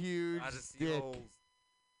one huge I just see dick. holes.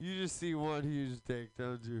 You just see one huge dick,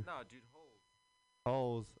 don't you? No, dude, holes.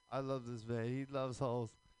 Holes. I love this man. He loves holes.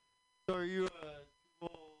 So are you a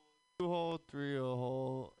 2-hole,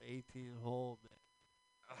 3-hole, 18-hole man?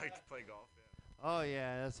 I like to play golf. Yeah. Oh,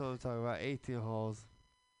 yeah, that's what I'm talking about. 18 holes.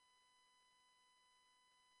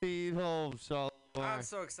 18 holes, Sean Lamar. I'm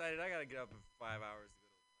so excited. I gotta get up in 5 hours to go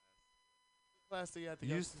to Class do you have to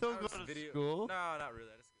go You to? still I go was to video- school? No, not really.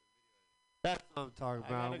 I just go That's what I'm talking I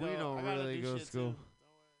about. gotta We go- I don't gotta really do go to shit, school. too. Don't worry.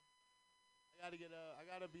 I gotta get. I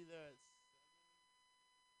gotta be there at.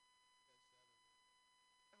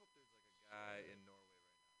 I hope there's like a guy in Norway right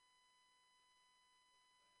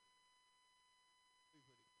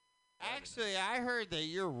now. Actually, I heard that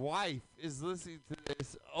your wife is listening to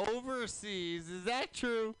this overseas. Is that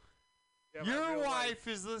true? Yeah, my Your real wife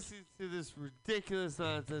is listening to this ridiculous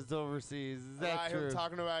nonsense overseas. Is that I hear true? him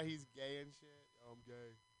talking about he's gay and shit. Yo, I'm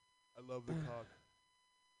gay. I love the cock.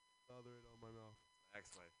 smother it on my mouth.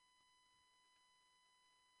 Ex-wife.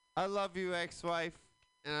 I love you, ex-wife,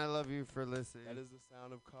 and I love you for listening. That is the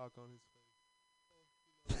sound of cock on his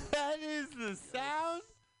face. That is the sound?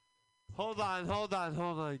 Hold on.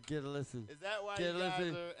 Get a listen. Is that why Get you guys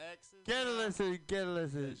listen. are exes? Get a now?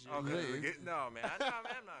 listen. Okay, no, man. I'm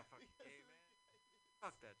not fucking gay, man.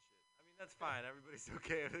 Fuck that shit. I mean, that's fine. Everybody's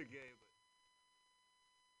okay if they're gay, but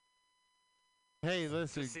Hey,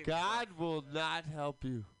 listen. Just seems God rough. will not help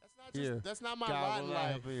you. That's not my God lot will in not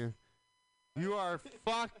life. help you. You are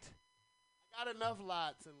fucked. I got enough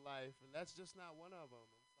lots in life, and that's just not one of them.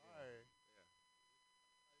 I'm sorry.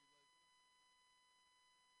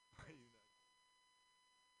 Why are you not?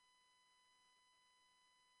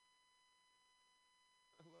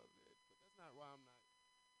 I love it, but that's not why I'm not.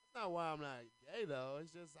 That's not why I'm not gay though.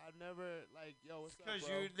 It's just I've never like, yo, what's up, bro? Because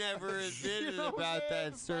you never admitted You know what I'm about saying? that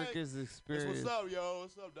It's like, circus It's experience. what's up, yo?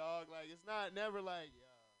 What's up, dog? Like it's not never like, yo.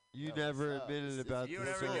 You Yo, never what's up? admitted It's- about You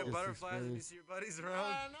the don't ever circus get butterflies when you experience. see your buddies I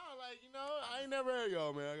around? know, like you know, I ain't never.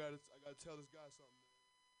 Yo, man, I gotta tell this guy something.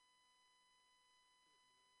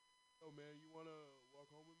 Yo, man, you wanna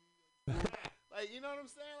walk home with me? Like, you know what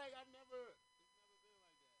I'm saying? Like I've never. It's never been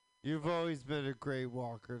like that. You've always been a great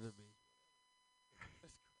walker to me. That's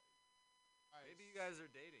crazy. All right, Maybe you guys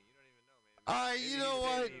are dating. You don't even know, man. Alright, Maybe you he's know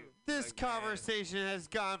what? dating you. This Like, man, conversation has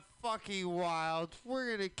gone fucking wild.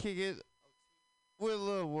 We're gonna kick it with a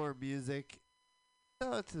little more music.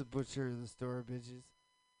 Shout out to the butcher in the store, bitches.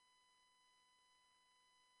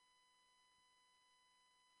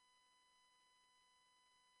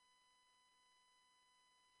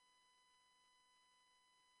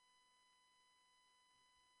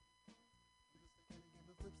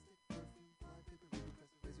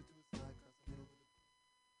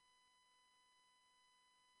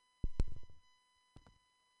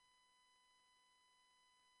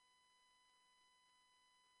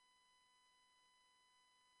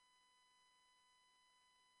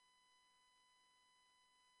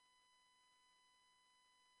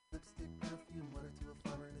 Lipstick, perfume, water to a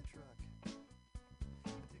flower in a truck.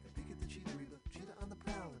 I take a peek at the cheetah, Reba. Cheetah on the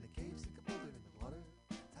prowl in a cave, stick a boulder in the water.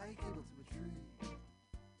 Tie a cable to a tree.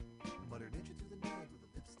 Mutter nature to the night with a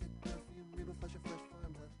lipstick, perfume, Reba. Flesh of fresh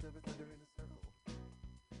farm, leftover thunder in a circle.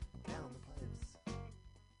 Down the pipes.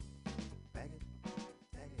 Bag it,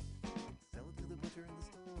 tag it. Sell it to the butcher in the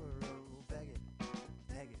store. Oh, bag it,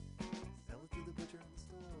 tag it. Sell it to the butcher in the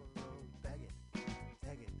store. Oh, bag it,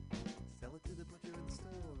 tag it. Sell it to the butcher in the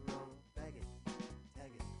store. Oh, bag it,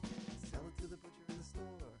 tag it. Sell it to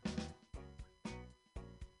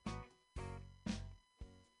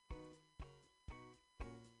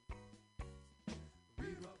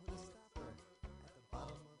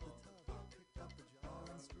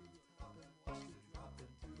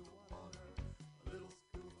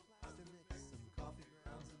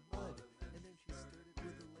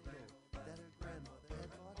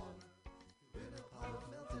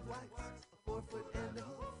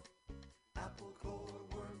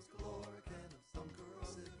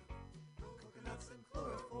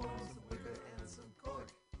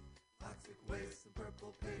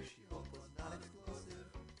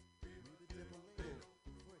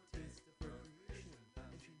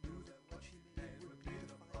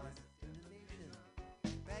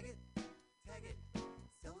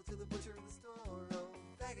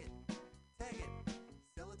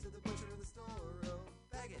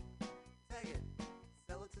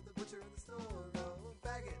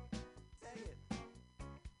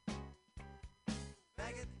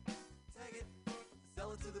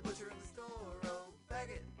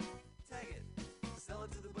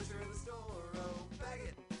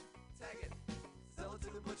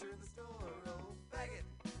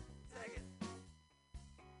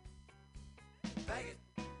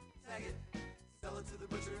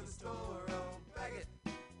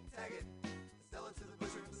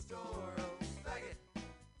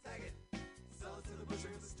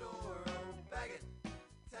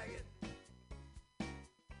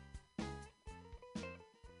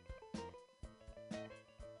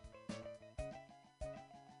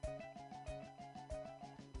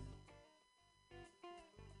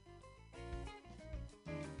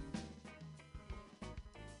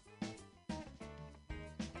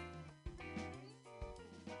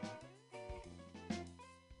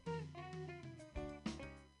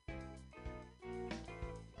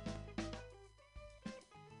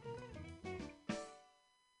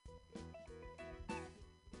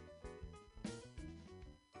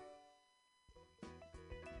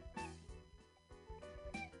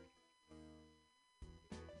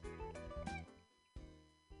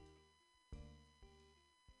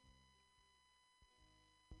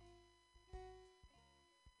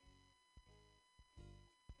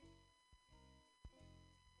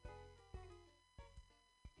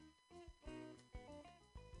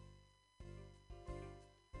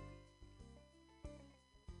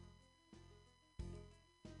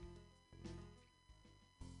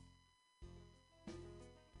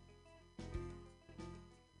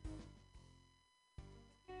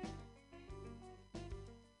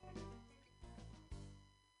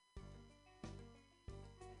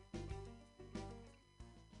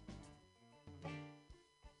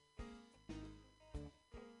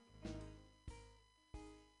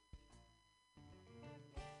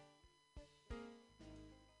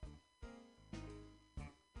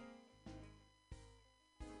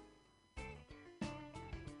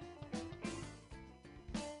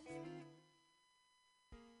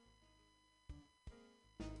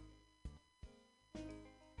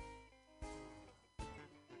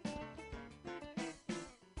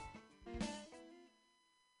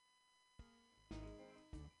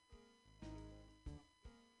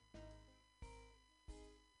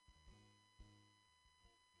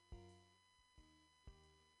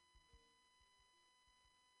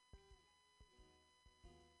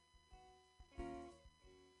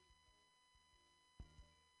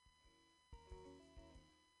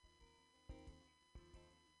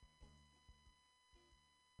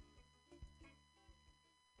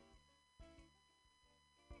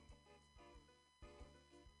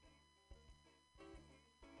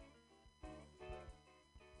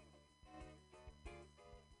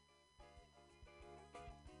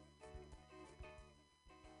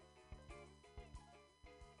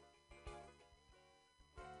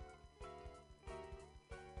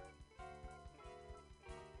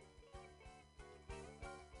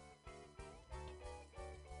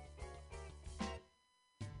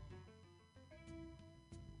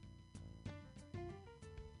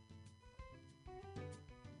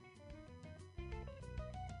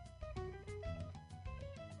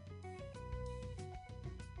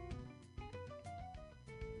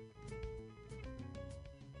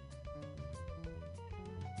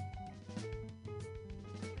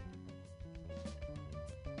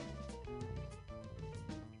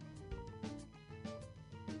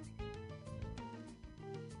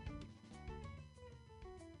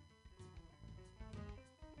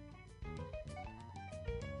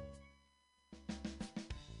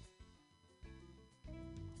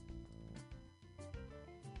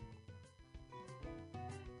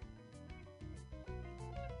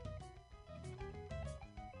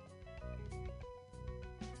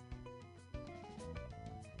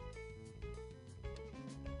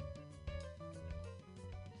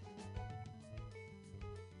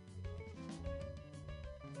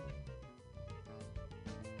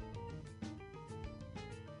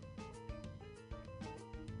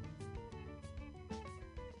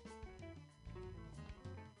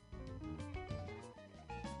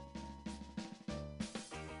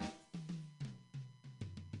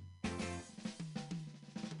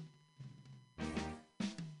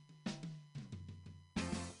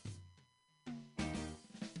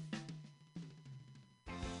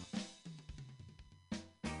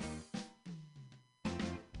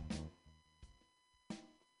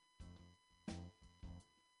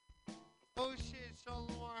Sean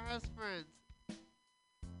Lamar has friends.